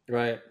to?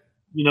 Right.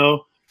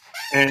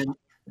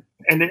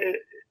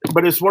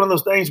 But it's one of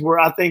those things where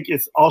I think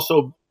it's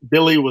also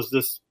Billy was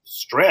just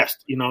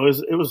stressed. It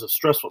was a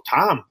stressful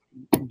time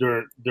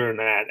during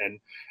that.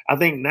 And I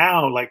think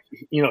now,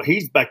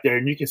 he's back there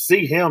and you can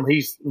see him.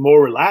 He's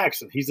more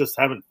relaxed and he's just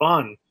having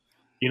fun,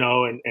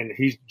 and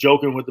he's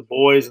joking with the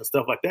boys and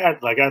stuff like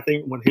that. I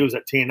think when he was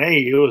at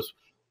TNA, it was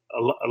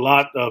a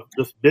lot of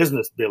just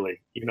business Billy,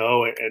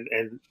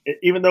 and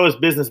even though it's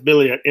business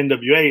Billy at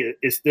NWA,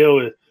 it's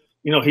still,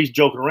 he's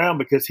joking around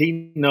because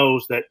he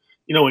knows that,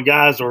 when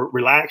guys are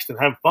relaxed and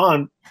have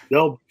fun,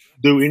 they'll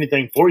do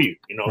anything for you,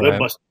 they'll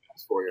bust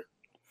for you.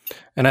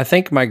 And I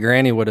think my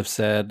granny would have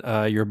said,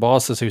 your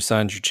boss is who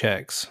signs your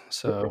checks.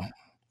 So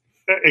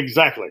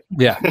exactly.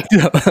 Yeah.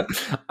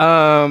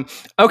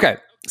 Okay.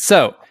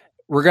 So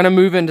we're going to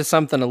move into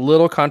something a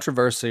little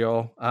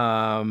controversial.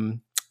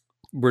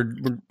 We're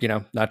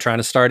not trying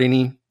to start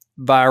any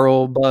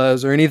viral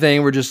buzz or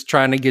anything. We're just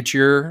trying to get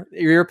your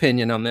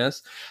opinion on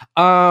this.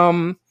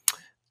 What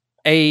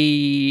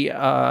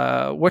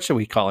should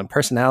we call him?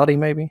 Personality,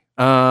 maybe.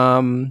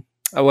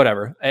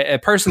 whatever, a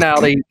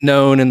personality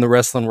known in the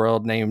wrestling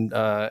world named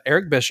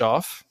Eric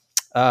Bischoff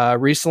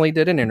recently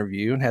did an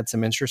interview and had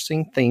some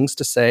interesting things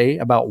to say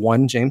about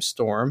one James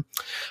Storm.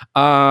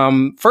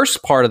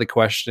 First part of the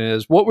question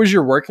is, what was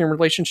your working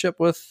relationship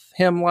with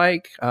him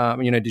like?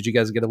 Did you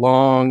guys get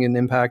along in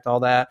Impact, all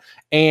that?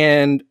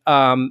 And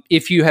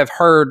if you have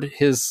heard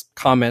his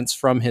comments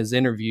from his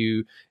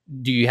interview,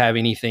 do you have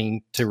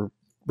anything to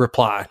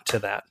reply to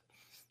that?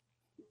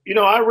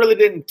 I really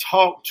didn't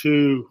talk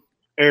to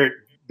Eric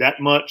that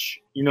much,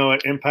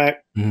 at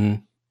Impact. Mm-hmm.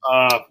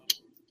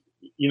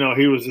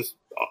 He was just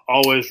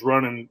always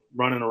running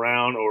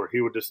around, or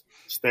he would just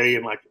stay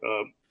in I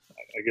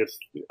guess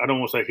I don't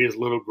want to say his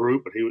little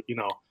group, but he would,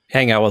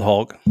 hang out with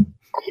Hulk.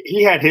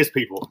 He had his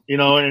people,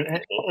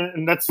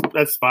 and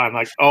that's fine.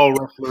 Like all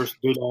wrestlers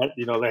do that,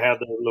 they have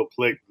their little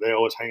clique they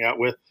always hang out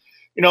with,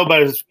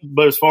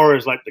 but as far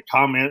as like the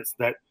comments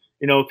that,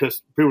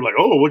 because people were like,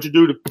 oh, what'd you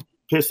do to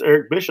piss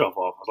Eric Bischoff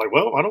off? I was like,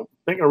 well, I don't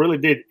think I really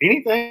did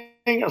anything.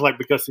 I was like,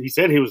 because he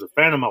said he was a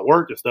fan of my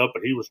work and stuff,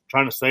 but he was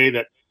trying to say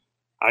that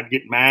I'd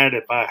get mad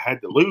if I had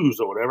to lose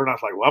or whatever. And I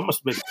was like, well, I must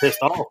have been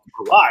pissed off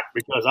a lot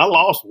because I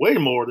lost way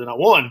more than I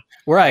won.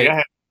 Right. Like,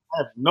 I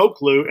had no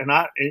clue. And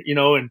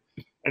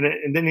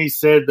and then he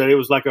said that it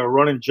was like a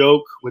running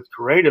joke with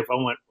creative.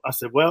 I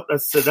said, well,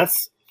 that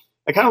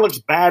kind of looks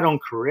bad on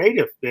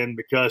creative then,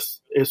 because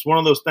it's one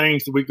of those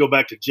things that we go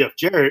back to Jeff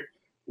Jarrett,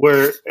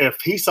 where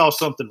if he saw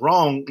something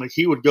wrong, like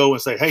he would go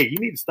and say, hey, you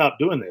need to stop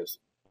doing this,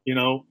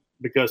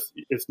 because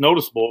it's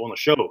noticeable on the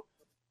show.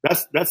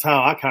 That's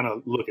how I kind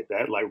of look at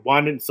that. Like,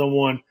 why didn't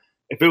someone,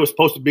 if it was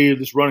supposed to be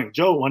this running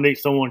joke, why didn't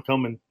someone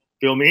come and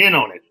fill me in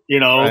on it?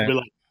 Right. Be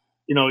like,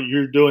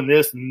 you're doing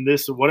this and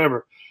this or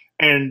whatever.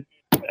 And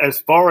as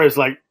far as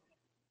like,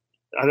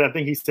 I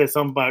think he said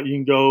something about you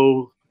can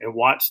go and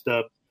watch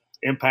the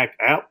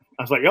Impact app.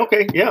 I was like,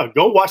 okay, yeah,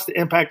 go watch the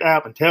Impact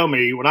app and tell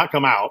me when I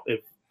come out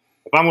if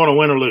I'm going to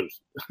win or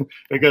lose,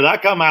 because I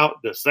come out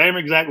the same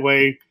exact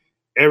way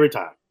every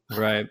time.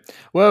 Right.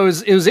 Well,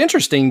 it was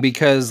interesting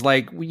because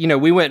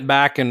we went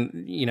back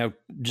and,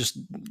 just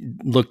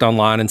looked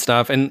online and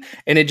stuff. And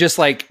it just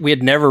we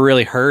had never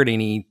really heard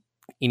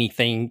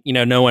anything,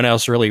 no one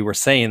else really were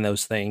saying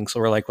those things. So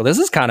we're like, well, this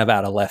is kind of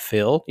out of left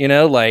field,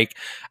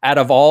 out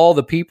of all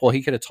the people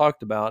he could have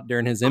talked about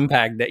during his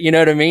Impact, that, you know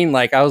what I mean?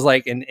 Like, I was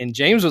like, and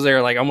James was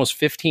there almost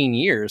 15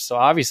 years. So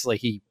obviously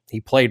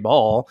he played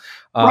ball.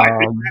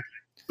 Right.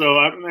 So,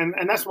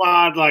 and that's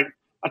why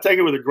I take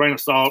it with a grain of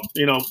salt.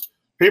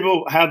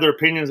 People have their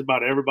opinions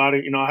about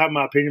everybody. I have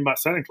my opinion about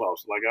Santa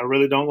Claus. Like, I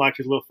really don't like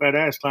his little fat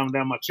ass climbing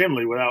down my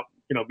chimney without,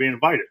 being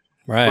invited.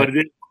 Right. But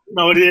it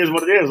is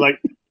what it is.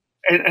 Like,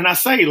 and I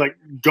say,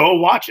 go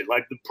watch it.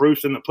 Like, the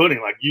proof's in the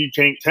pudding. Like, you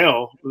can't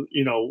tell,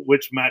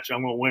 which match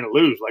I'm going to win or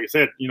lose. Like I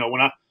said,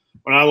 when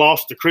I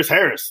lost to Chris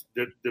Harris,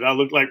 did I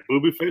look like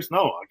booby face?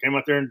 No, I came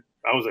out there and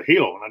I was a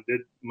heel and I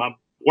did my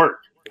work.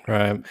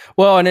 Right.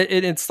 Well, and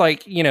it's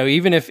like,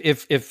 even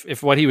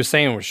if what he was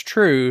saying was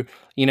true,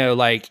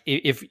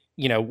 if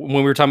when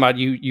we were talking about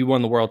you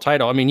won the world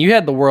title, I mean, you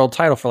had the world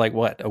title for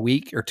a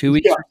week or 2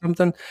 weeks or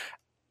something.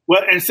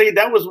 Well, and see,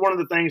 that was one of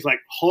the things, like,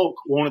 Hulk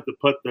wanted to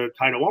put the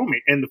title on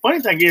me. And the funny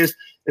thing is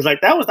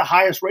that was the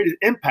highest rated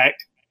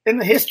Impact in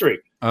the history.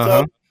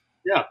 Uh-huh. So,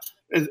 yeah.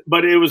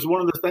 But it was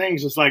one of the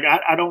things, it's like,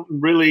 I don't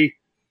really,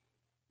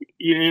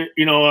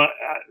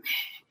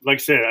 like I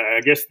said,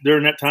 I guess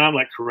during that time,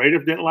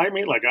 creative didn't like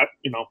me.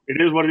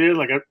 It is what it is.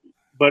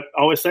 But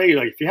I always say,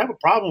 if you have a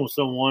problem with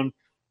someone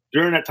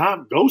during that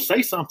time, go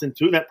say something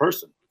to that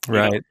person.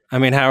 Right. I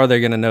mean, how are they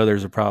going to know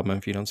there's a problem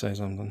if you don't say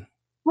something?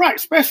 Right.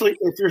 Especially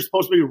if you're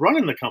supposed to be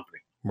running the company.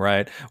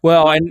 Right.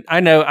 Well,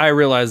 I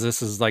realize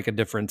this is a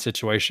different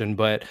situation,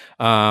 but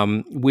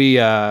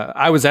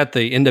I was at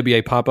the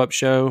NWA pop-up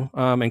show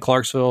in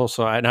Clarksville,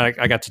 so I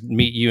got to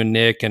meet you and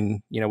Nick,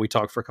 and we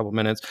talked for a couple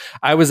minutes.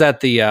 I was at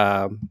the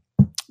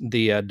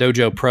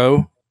Dojo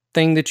Pro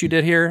thing that you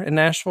did here in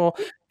Nashville,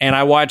 and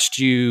I watched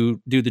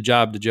you do the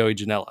job to Joey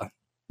Janela.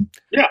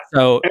 Yeah.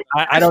 So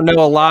I don't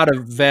know a lot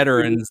of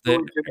veterans that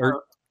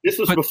are. This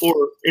was before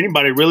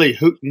anybody really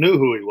knew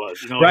who he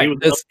was. Right.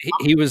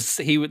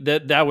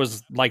 That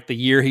was like the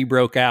year he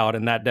broke out,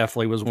 and that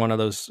definitely was one of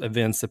those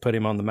events that put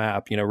him on the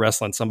map.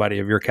 Wrestling somebody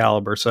of your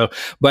caliber. So,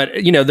 but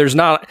there's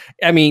not.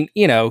 I mean,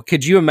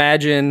 could you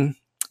imagine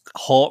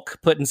Hulk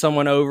putting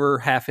someone over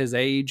half his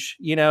age?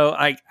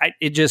 I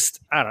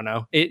don't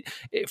know. It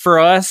for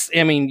us.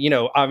 I mean,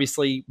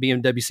 obviously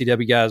being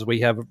WCW guys, we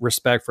have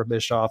respect for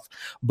Bischoff,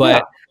 but.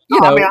 Yeah.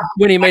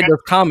 When he made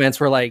those comments,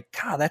 we're like,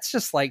 God, that's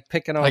just like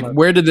picking on.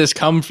 Where did this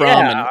come from?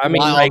 Yeah, and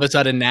why all of a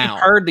sudden now? I've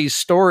heard these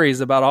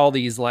stories about all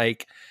these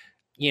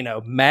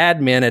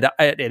madmen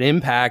at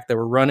Impact that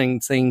were running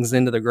things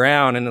into the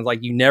ground,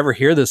 and you never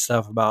hear this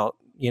stuff about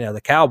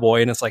the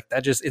Cowboy, and it's like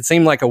that it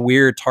seemed like a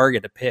weird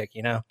target to pick.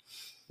 Yeah,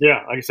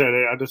 like I said,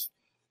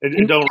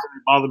 it don't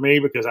really bother me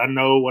because I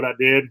know what I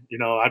did.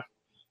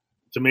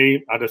 To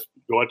me, I just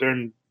go out there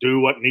and do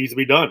what needs to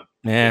be done.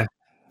 Yeah.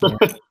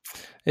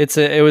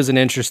 It was an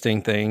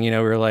interesting thing. We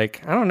were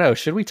like, I don't know,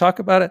 should we talk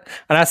about it?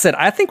 And I said,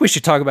 I think we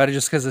should talk about it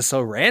just because it's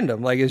so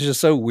random. Like, it's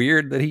just so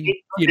weird that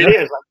he, It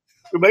is.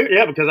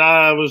 Yeah, because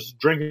I was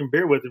drinking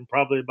beer with him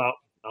probably about,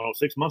 I don't know,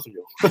 6 months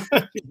ago.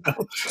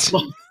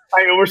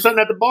 We're sitting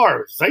at the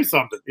bar, say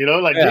something,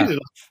 Jesus,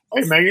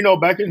 hey man,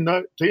 back in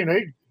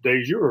TNA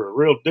days, you were a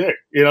real dick,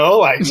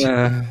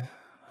 I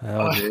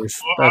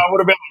would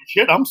have been like,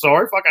 shit, I'm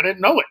sorry, fuck, I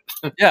didn't know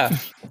it. Yeah,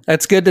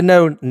 that's good to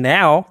know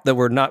now that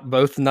we're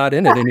both not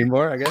in it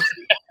anymore, I guess.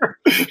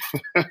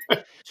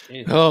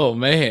 Oh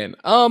man.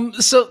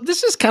 So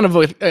this is kind of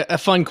a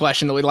fun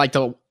question that we like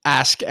to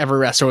ask every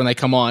wrestler when they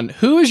come on.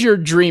 Who is your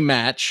dream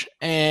match,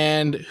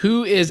 and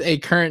who is a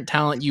current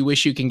talent you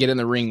wish you can get in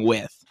the ring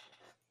with?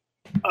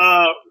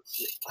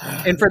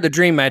 And for the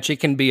dream match, it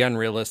can be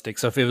unrealistic.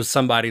 So if it was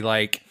somebody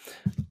like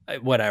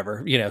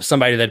whatever,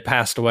 somebody that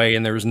passed away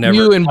and there was never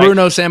you and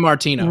Bruno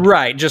Sammartino,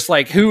 right? Just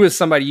like, who is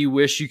somebody you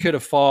wish you could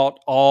have fought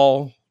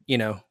all,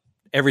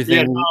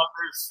 everything.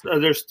 Yeah,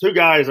 there's two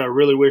guys I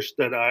really wish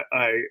that I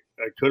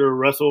could have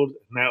wrestled,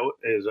 and that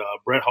is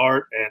Bret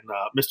Hart and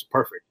Mr.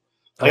 Perfect.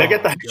 I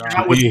get to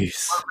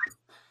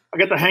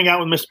hang out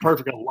with Mr.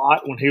 Perfect a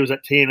lot when he was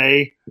at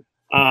TNA.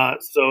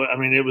 So I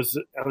mean, I was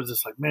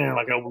just like, man,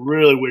 like I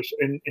really wish,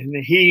 and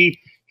he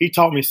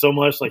taught me so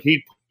much. Like,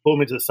 he'd pull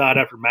me to the side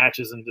after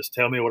matches and just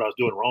tell me what I was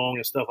doing wrong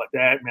and stuff like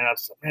that. Man, I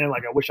was like, man,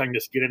 like I wish I can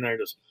just get in there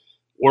and just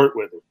work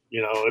with him.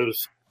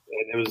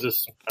 It was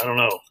just, I don't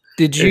know.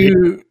 Did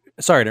you?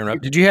 Sorry to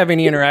interrupt. Did you have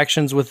any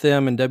interactions with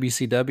them in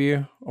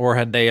WCW, or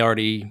had they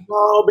already?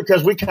 No,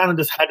 because we kind of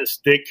just had to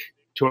stick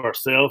to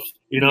ourselves.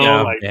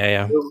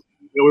 Yeah.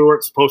 We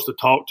weren't supposed to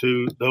talk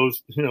to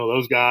those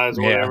guys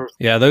or whatever.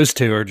 Yeah, those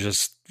two are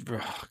just,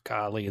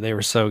 golly, they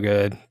were so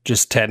good.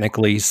 Just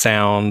technically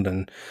sound,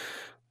 and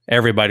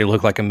everybody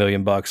looked like $1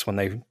 million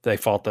when they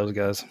fought those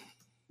guys.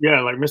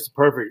 Yeah, like Mr.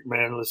 Perfect,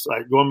 man, was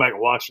like going back and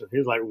watching. He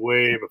was like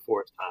way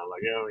before his time.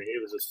 Like, he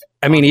was just.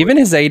 I mean, even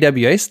his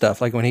AWA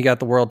stuff, like when he got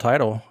the world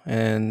title,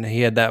 and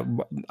he had that.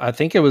 I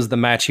think it was the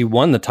match he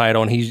won the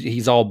title, and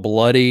he's all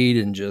bloodied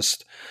and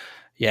just,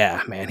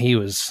 yeah, man, he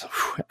was.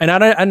 And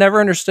I never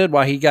understood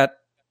why he got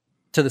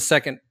to the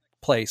second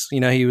place.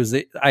 He was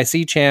the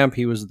IC champ.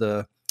 He was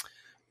the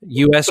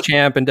US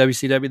champ in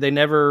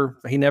WCW.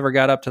 He never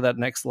got up to that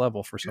next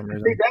level for some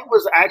reason. That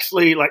was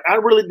actually like, I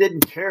really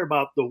didn't care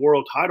about the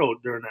world title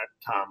during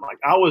that time. Like,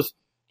 I was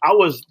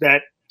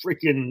that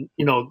freaking,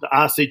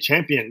 the IC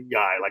champion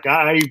guy. Like,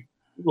 I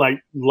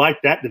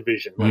liked that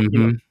division. Like,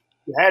 mm-hmm.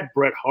 You had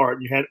Bret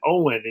Hart, you had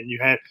Owen, and you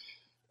had,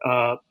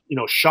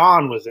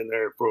 Sean was in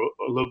there for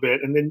a little bit,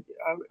 and then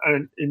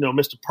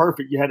Mr.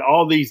 Perfect. You had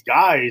all these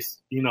guys.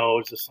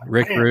 It's just like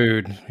Rick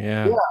Rude,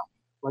 yeah.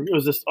 Like, it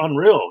was just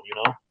unreal.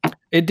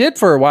 It did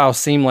for a while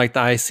seem like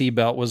the IC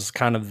belt was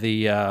kind of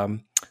the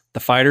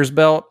fighter's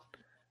belt,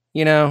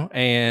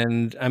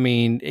 and I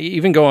mean,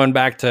 even going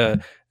back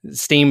to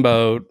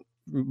Steamboat,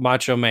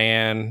 Macho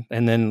Man,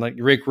 and then like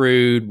Rick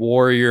Rude,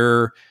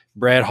 Warrior,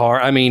 Bret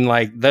Hart. I mean,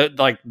 like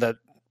the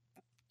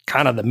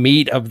kind of the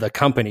meat of the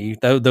company.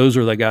 Those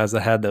were the guys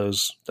that had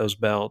those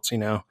belts,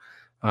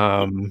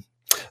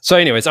 So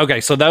anyways, okay.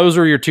 So those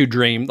were your two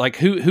dream. Like,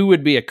 who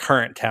would be a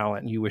current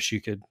talent you wish you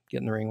could get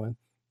in the ring with?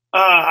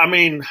 I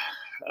mean,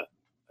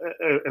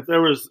 if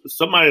there was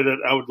somebody that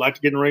I would like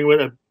to get in the ring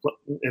with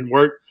and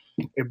work,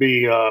 it'd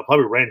be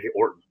probably Randy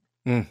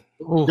Orton.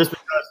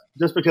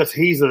 Just because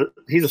he's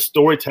a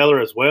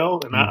storyteller as well,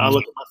 and I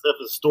look at myself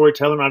as a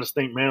storyteller, and I just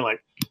think, man,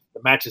 like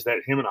the matches that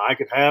him and I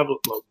could have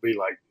would be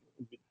like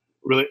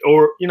really,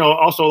 or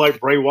also like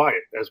Bray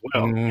Wyatt as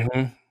well.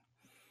 Mm-hmm.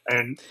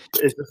 And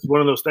it's just one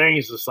of those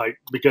things. It's like,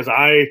 because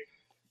I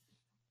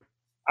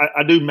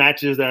do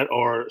matches that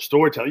are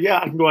storytelling. Yeah,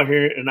 I can go out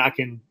here and I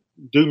can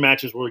do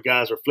matches where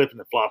guys are flipping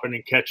and flopping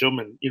and catch them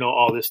and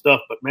all this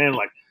stuff. But man,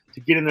 like, to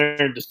get in there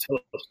and just tell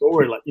a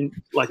story,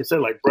 like I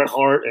said, like Bret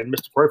Hart and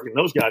Mr. Perfect and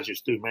those guys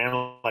used to do, man.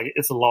 Like,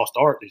 it's a lost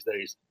art these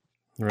days.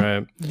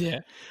 Right. Yeah.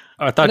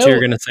 I thought you were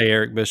going to say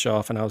Eric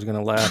Bischoff, and I was going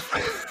to laugh.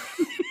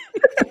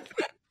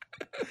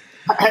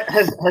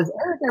 Has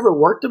Eric ever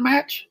worked a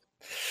match?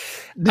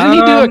 Didn't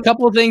he do a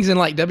couple of things in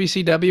like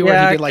WCW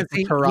where he did like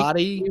the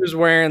karate? He was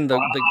wearing the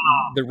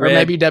red, or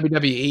maybe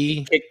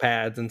WWE kick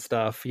pads and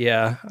stuff.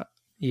 Yeah,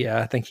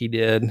 I think he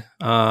did.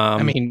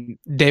 I mean,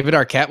 David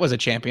Arquette was a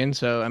champion,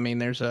 so I mean,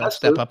 there's a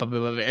step up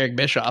above Eric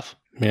Bischoff.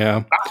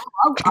 Yeah,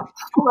 I'm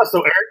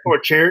wrestle Eric for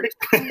a charity.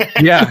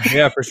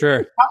 yeah, for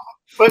sure.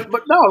 But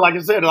no, like I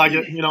said, like I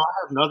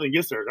have nothing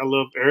against Eric. I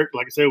love Eric.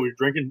 Like I said, we were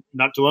drinking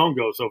not too long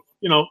ago, so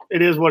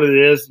it is what it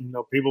is.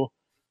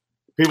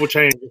 People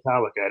change how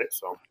I look at it.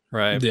 So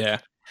right, yeah.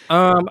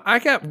 I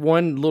got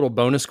one little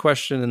bonus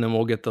question, and then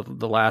we'll get the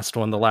last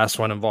one. The last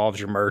one involves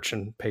your merch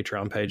and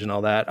Patreon page and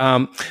all that.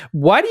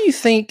 Why do you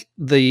think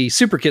the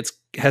Super Kits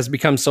has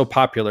become so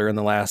popular in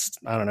the last,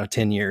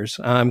 10 years?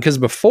 Because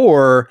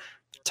before,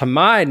 to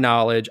my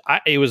knowledge,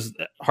 it was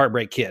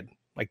Heartbreak Kid.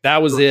 Like,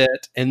 that was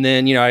it. And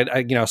then,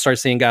 I started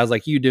seeing guys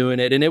like you doing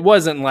it, and it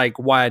wasn't like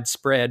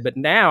widespread, but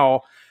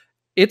now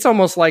it's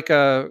almost like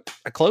a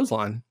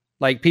clothesline.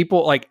 Like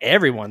people, like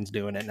everyone's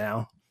doing it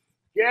now.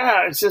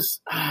 Yeah, it's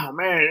just,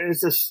 man,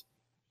 it's just,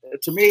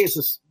 to me, it's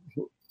just,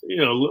 a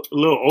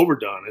little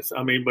overdone.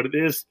 But it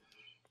is,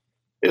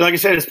 like I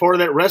said, it's part of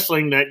that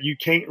wrestling that you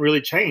can't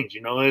really change.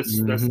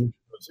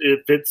 It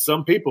fits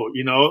some people,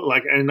 and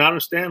I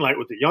understand like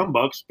with the Young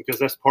Bucks, because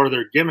that's part of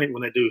their gimmick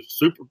when they do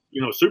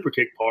super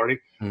kick party.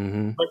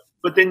 Mm-hmm.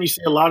 But then you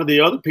see a lot of the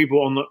other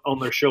people on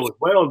their show as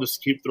well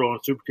just keep throwing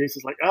super kicks.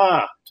 It's like,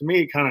 to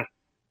me, it kind of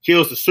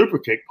kills the super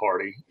kick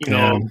party,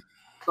 something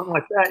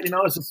like that.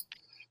 It's just,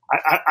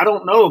 I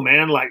don't know,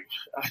 man. Like,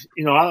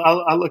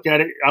 I look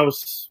at it. I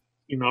was,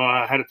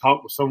 I had a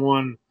talk with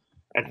someone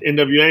at the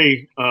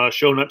NWA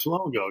show not too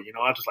long ago.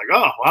 I was just like,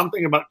 I'm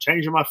thinking about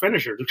changing my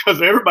finisher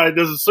because everybody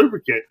does a super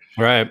kick.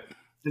 Right.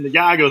 And the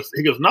guy goes,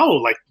 no,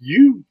 like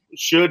you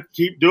should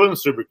keep doing the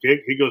super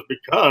kick. He goes,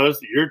 because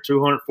you're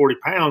 240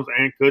 pounds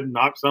and could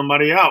knock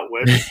somebody out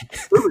with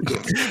super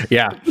kick.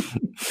 Yeah. And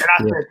I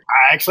said,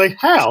 I actually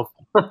have.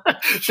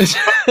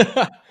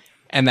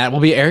 And that will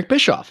be Eric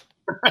Bischoff.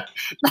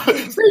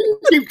 See, you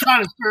keep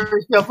trying to stir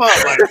yourself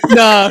up. Like.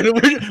 No,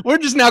 we're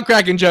just now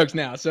cracking jokes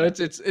now, so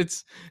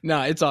it's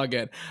all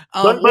good.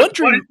 But what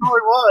story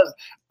was,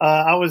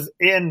 I was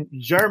in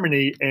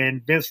Germany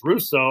and Vince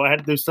Russo. I had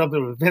to do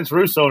something with Vince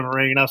Russo in the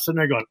ring, and I was sitting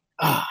there going,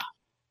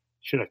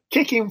 should I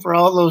kick him for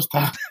all those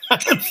times?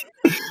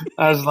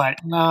 I was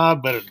like, nah,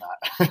 better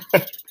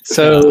not.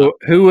 So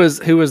who was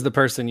the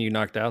person you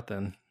knocked out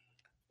then?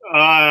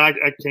 I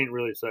can't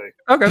really say.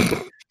 Okay,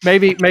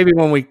 maybe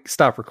when we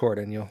stop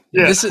recording, you'll.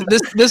 Yeah.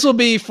 This will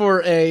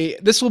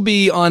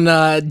be on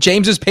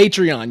James's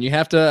Patreon. You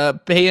have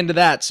to pay into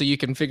that so you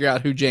can figure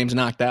out who James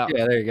knocked out.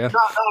 Yeah, there you go.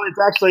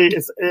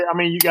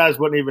 No, you guys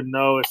wouldn't even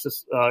know. It's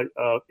just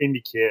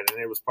indie kid,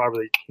 and it was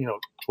probably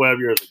 12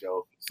 years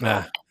ago.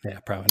 So. Yeah,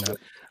 probably not.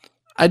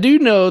 I do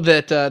know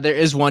that there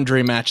is one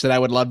dream match that I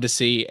would love to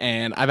see,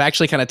 and I've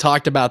actually kind of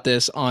talked about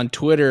this on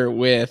Twitter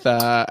with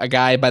a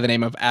guy by the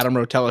name of Adam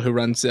Rotella, who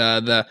runs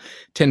the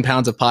 10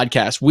 Pounds of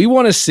Podcast. We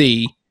want to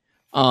see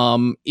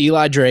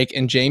Eli Drake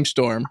and James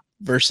Storm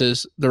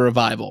versus the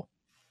Revival.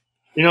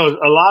 A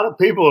lot of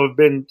people have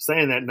been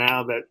saying that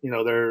now that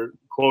they're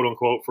quote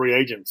unquote free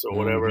agents or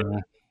whatever.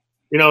 And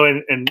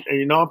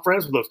I'm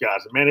friends with those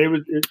guys.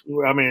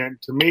 Man,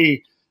 to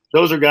me,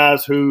 those are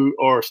guys who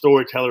are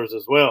storytellers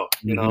as well.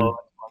 Like I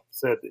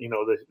said,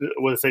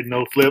 what they say,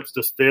 no flips,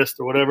 just fist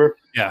or whatever.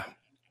 Yeah.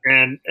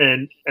 And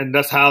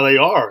that's how they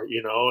are,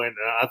 and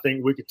I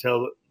think we could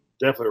tell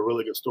definitely a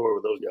really good story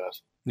with those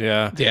guys.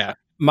 Yeah. Yeah.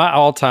 My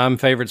all-time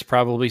favorite's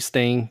probably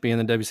Sting, being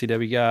the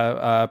WCW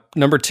guy.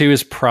 Number 2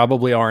 is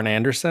probably Arn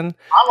Anderson.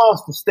 I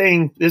lost to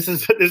Sting. This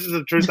is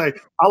a true thing.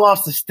 I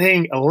lost to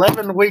Sting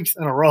 11 weeks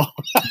in a row.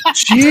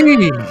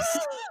 Jeez.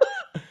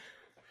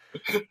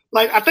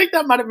 Like, I think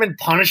that might have been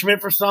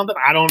punishment for something.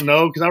 I don't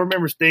know, because I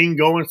remember Sting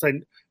going and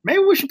saying, maybe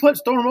we should put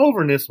Storm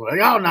over in this one.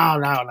 Like, oh,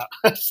 no.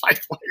 It's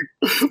like,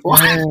 what?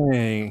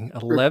 Dang,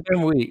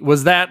 11 weeks.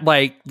 Was that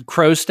like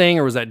Crow Sting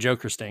or was that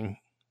Joker Sting?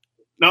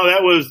 No,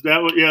 that was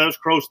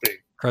Crow Sting.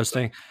 Crow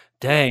Sting.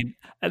 Dang,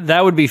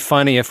 that would be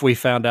funny if we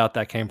found out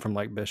that came from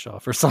like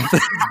Bischoff or something.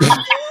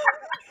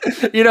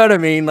 You know what I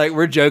mean? Like,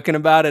 we're joking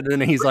about it,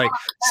 and he's like,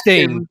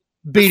 Sting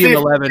beat him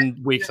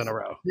 11 weeks in a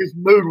row. His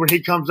mood when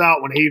he comes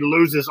out when he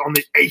loses on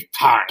the 8th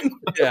time.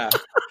 Yeah.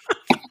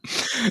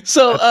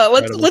 So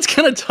let's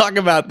kind of talk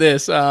about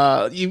this.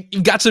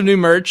 You've got some new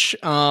merch.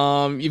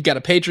 You've got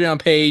a Patreon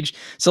page.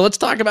 So let's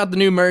talk about the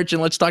new merch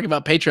and let's talk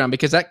about Patreon,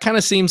 because that kind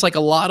of seems like a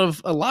lot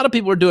of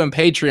people are doing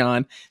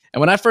Patreon. And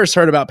when I first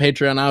heard about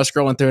Patreon, I was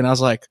scrolling through and I was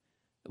like,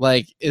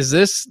 is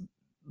this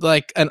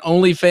like an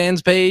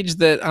OnlyFans page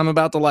that I'm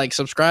about to like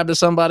subscribe to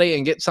somebody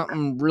and get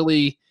something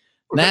really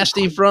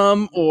nasty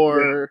from,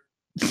 or?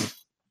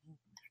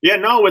 Yeah,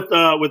 no,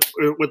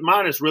 with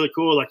mine, it's really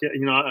cool. Like,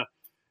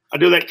 I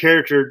do that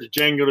character,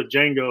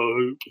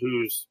 Django,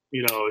 who's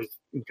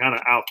he's kind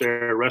of out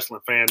there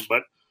wrestling fan.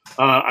 But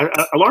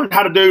I learned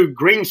how to do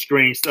green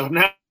screen stuff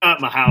now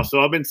at my house. So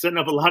I've been setting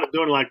up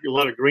doing like a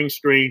lot of green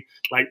screen.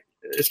 Like,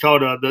 it's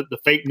called the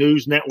Fake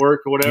News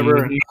Network or whatever.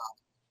 Mm-hmm.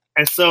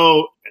 And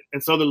so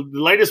the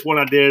latest one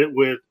I did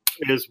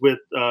is with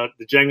the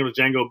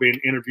Django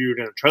being interviewed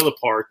in a trailer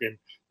park, and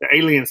the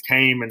aliens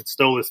came and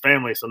stole his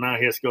family. So now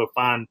he has to go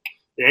find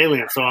the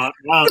aliens. So I'm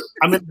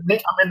in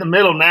the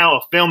middle now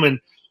of filming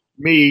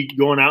me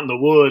going out in the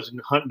woods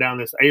and hunting down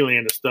this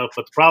alien and stuff.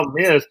 But the problem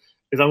is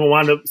I'm going to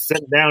wind up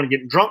sitting down and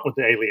getting drunk with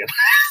the alien.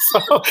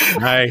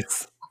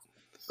 Nice.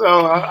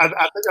 So I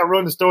think I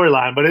ruined the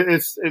storyline, but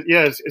it's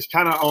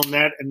kind of on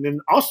that. And then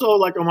also,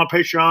 like, on my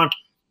Patreon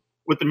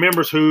with the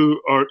members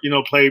who are,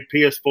 play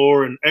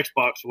PS4 and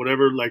Xbox or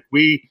whatever, like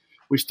we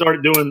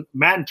started doing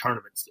Madden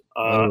tournaments.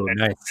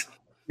 Nice.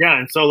 Yeah,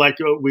 and so like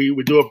we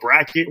do a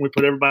bracket and we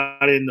put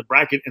everybody in the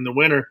bracket, and the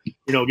winner,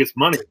 gets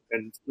money,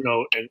 and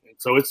and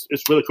so it's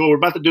really cool. We're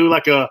about to do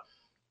like a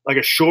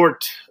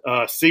short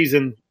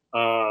season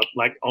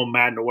like on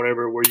Madden or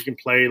whatever, where you can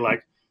play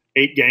like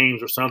 8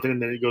 games or something,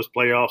 and then it goes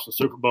playoffs and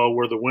Super Bowl,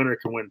 where the winner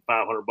can win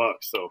 $500.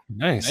 So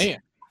nice. Yeah,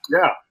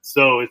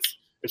 so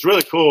it's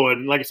really cool.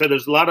 And like I said,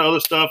 there's a lot of other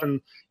stuff.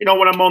 And, you know,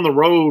 when I'm on the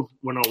road,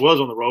 when I was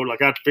on the road,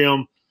 like I'd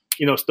film,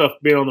 you know, stuff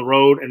being on the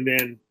road. And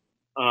then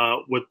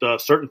with a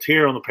certain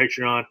tier on the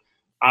Patreon,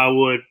 I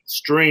would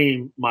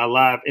stream my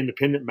live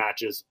independent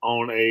matches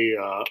on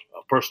a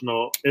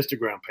personal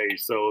Instagram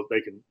page so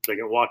they can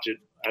watch it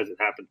as it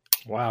happens.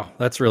 Wow,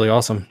 that's really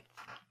awesome.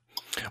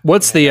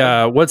 What's the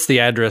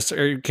address?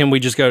 Or can we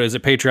just go to, is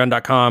it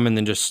patreon.com and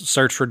then just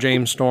search for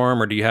James Storm,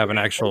 or do you have an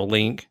actual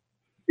link?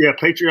 Yeah,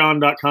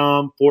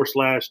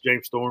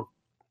 patreon.com/James Storm.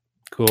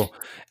 Cool.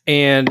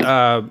 And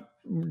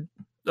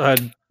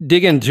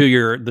dig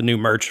into the new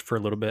merch for a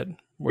little bit.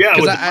 Yeah,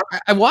 because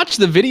I watched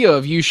the video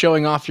of you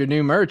showing off your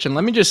new merch, and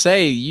let me just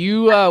say,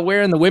 you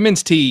wearing the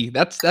women's tee,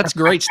 that's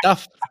great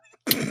stuff.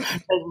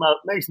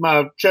 makes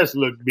my chest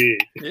look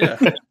big. Yeah.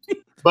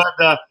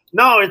 But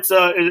no, it's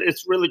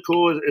really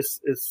cool. It's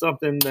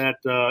something that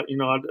you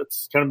know,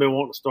 it's kind of been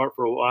wanting to start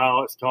for a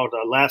while. It's called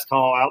Last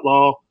Call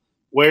Outlaw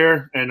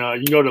Wear, and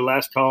you can go to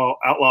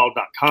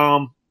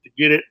lastcalloutlaw.com to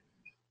get it.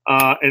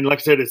 And like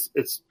I said,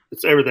 it's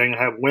everything.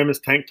 I have women's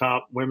tank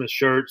top, women's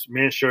shirts,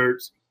 men's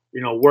shirts,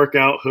 you know,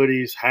 workout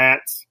hoodies,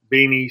 hats,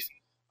 beanies.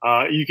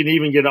 You can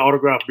even get an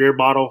autographed beer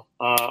bottle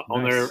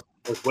on there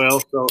as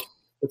well. So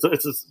it's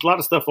a lot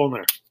of stuff on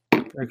there.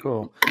 Very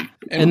cool.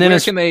 And then where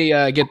can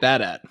they get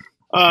that at?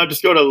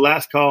 Just go to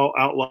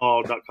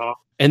lastcalloutlaw.com.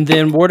 And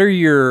then what are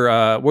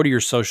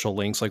your social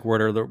links? Like where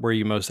are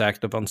you most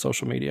active on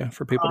social media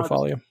for people to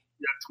follow you?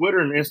 Yeah, Twitter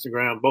and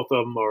Instagram, both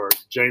of them are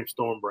James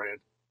Storm Brand.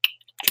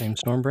 James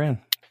Storm Brand.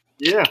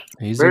 Yeah.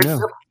 Easy very to know.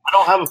 simple. I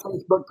don't have a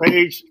Facebook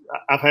page.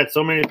 I've had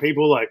so many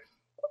people like,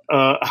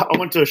 I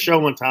went to a show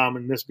one time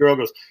and this girl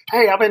goes,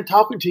 "Hey, I've been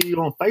talking to you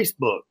on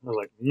Facebook." I was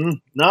like,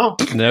 "No."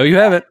 No, you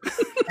haven't.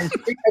 And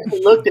she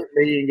actually looked at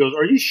me and goes,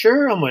 "Are you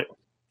sure?" I'm like,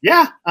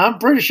 "Yeah, I'm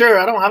pretty sure.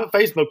 I don't have a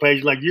Facebook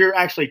page. Like, you're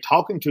actually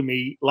talking to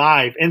me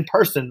live in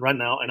person right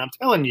now, and I'm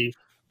telling you,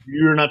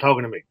 you're not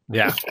talking to me."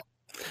 Yeah.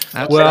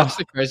 That's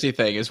the crazy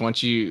thing is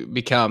once you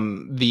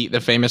become the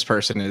famous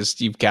person is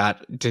you've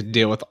got to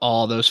deal with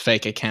all those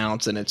fake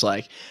accounts, and it's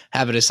like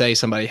having to say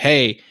somebody,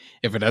 "Hey,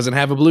 if it doesn't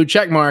have a blue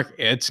check mark,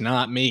 it's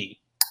not me."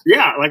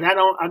 Yeah, like I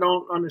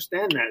don't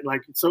understand that.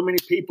 Like so many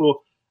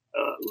people,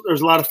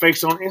 there's a lot of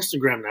fakes on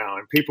Instagram now,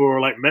 and people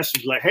are like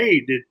messaging like, "Hey,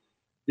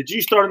 did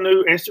you start a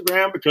new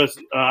Instagram? Because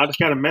I just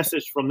got a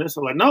message from this."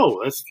 I'm like,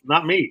 "No, that's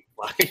not me."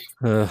 Like,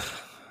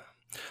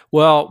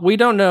 well, we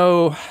don't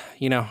know,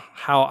 you know,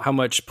 how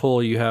much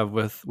pull you have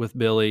with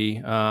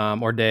Billy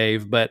or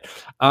Dave, but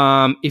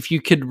if you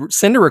could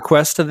send a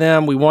request to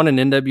them, we want an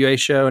NWA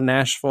show in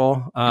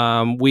Nashville.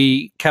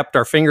 We kept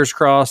our fingers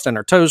crossed and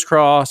our toes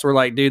crossed. We're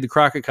like, dude, the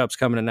Crockett Cup's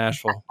coming to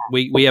Nashville.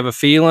 We have a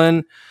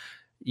feeling,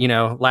 you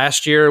know,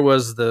 last year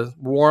was the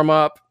warm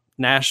up.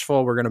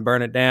 Nashville, we're going to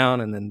burn it down,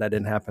 and then that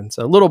didn't happen.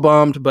 So a little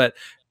bummed, but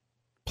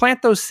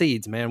plant those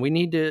seeds, man. We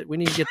need to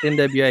get the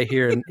NWA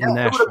here in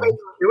Nashville.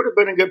 It would have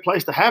been a good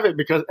place to have it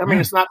because, I mean,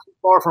 it's not too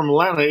far from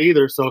Atlanta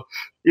either. So,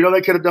 you know,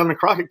 they could have done the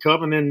Crockett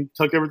Cup and then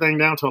took everything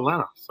down to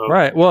Atlanta. So.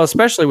 Right. Well,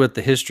 especially with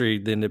the history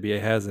the NWA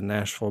has in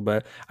Nashville.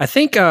 But I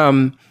think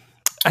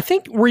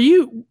were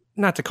you,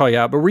 not to call you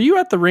out, but were you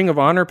at the Ring of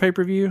Honor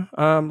pay-per-view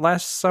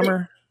last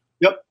summer?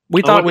 Yep.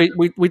 We thought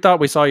we thought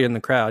we saw you in the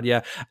crowd.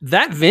 Yeah.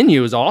 That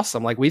venue is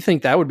awesome. Like, we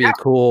think that would be a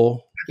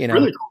cool, you know.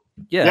 Really cool.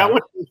 Yeah, I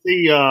went to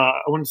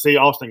see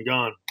Austin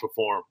Gunn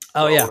perform.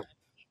 Oh, yeah.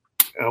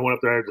 I went up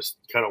there to just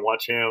kind of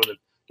watch him, and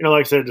you know,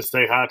 like I said, just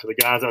say hi to the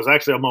guys. I was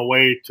actually on my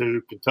way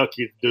to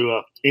Kentucky to do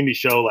a indie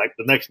show like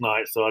the next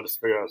night, so I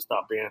just figured I'd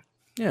stop in.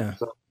 Yeah.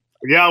 So,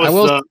 yeah, I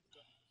was.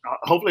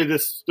 Hopefully,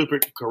 this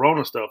stupid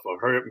Corona stuff will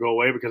hurry up and go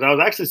away because I was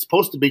actually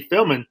supposed to be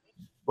filming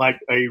like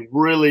a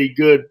really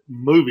good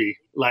movie,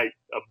 like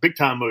a big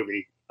time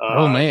movie.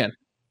 Oh man,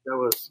 that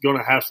was going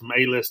to have some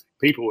A-list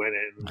people in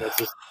it, and that's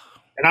just.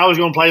 And I was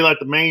going to play like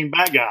the main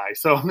bad guy,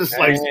 so I'm just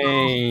like,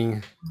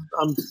 I'm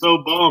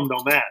so bummed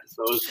on that.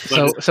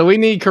 So we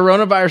need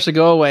coronavirus to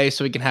go away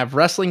so we can have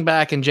wrestling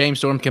back, and James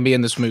Storm can be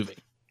in this movie.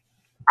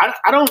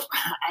 I don't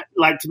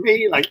like, to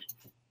me, like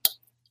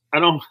I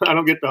don't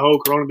get the whole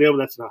corona deal, but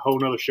that's a whole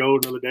nother show,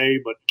 another day.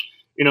 But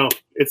you know,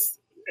 if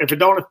it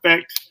don't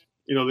affect,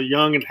 you know, the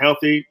young and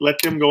healthy,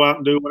 let them go out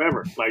and do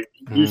whatever. Like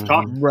you was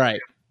talking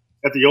right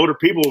at the older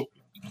people,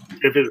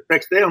 if it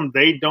affects them,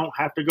 they don't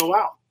have to go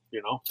out.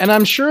 You know? And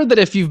I'm sure that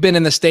if you've been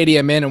in the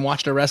Stadium Inn and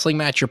watched a wrestling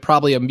match, you're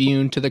probably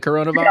immune to the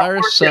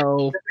coronavirus.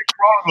 So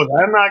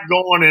I'm not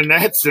going in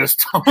that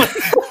system.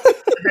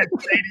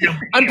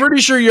 I'm pretty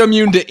sure you're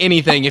immune to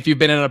anything if you've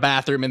been in a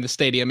bathroom in the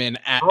Stadium Inn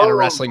at a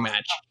wrestling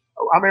match.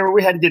 I remember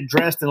we had to get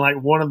dressed in like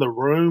one of the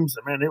rooms.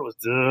 Man, it was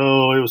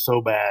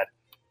so bad.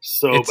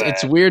 Bad.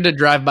 It's weird to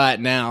drive by it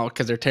now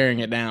because they're tearing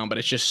it down, but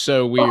it's just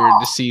so weird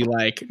to see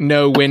like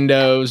no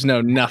windows, no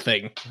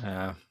nothing.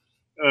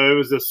 It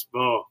was just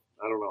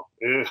I don't know.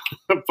 Yeah.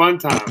 Fun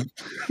time.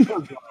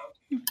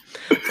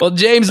 Well,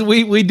 James,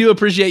 we do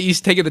appreciate you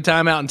taking the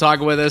time out and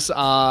talking with us.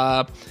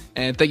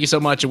 And thank you so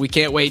much. And we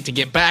can't wait to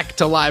get back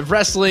to live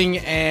wrestling.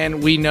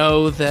 And we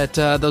know that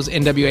those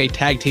NWA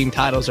tag team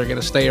titles are going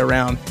to stay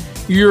around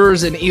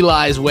yours and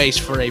Eli's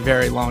waist for a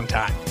very long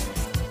time.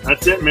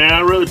 That's it, man.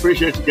 I really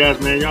appreciate you guys,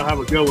 man. Y'all have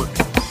a good one.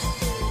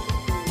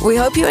 We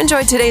hope you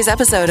enjoyed today's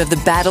episode of the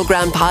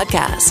Battleground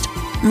Podcast.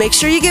 Make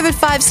sure you give it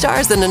 5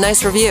 stars and a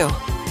nice review.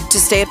 To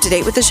stay up to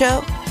date with the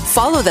show,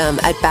 follow them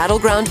at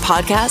Battleground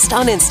Podcast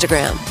on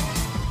Instagram.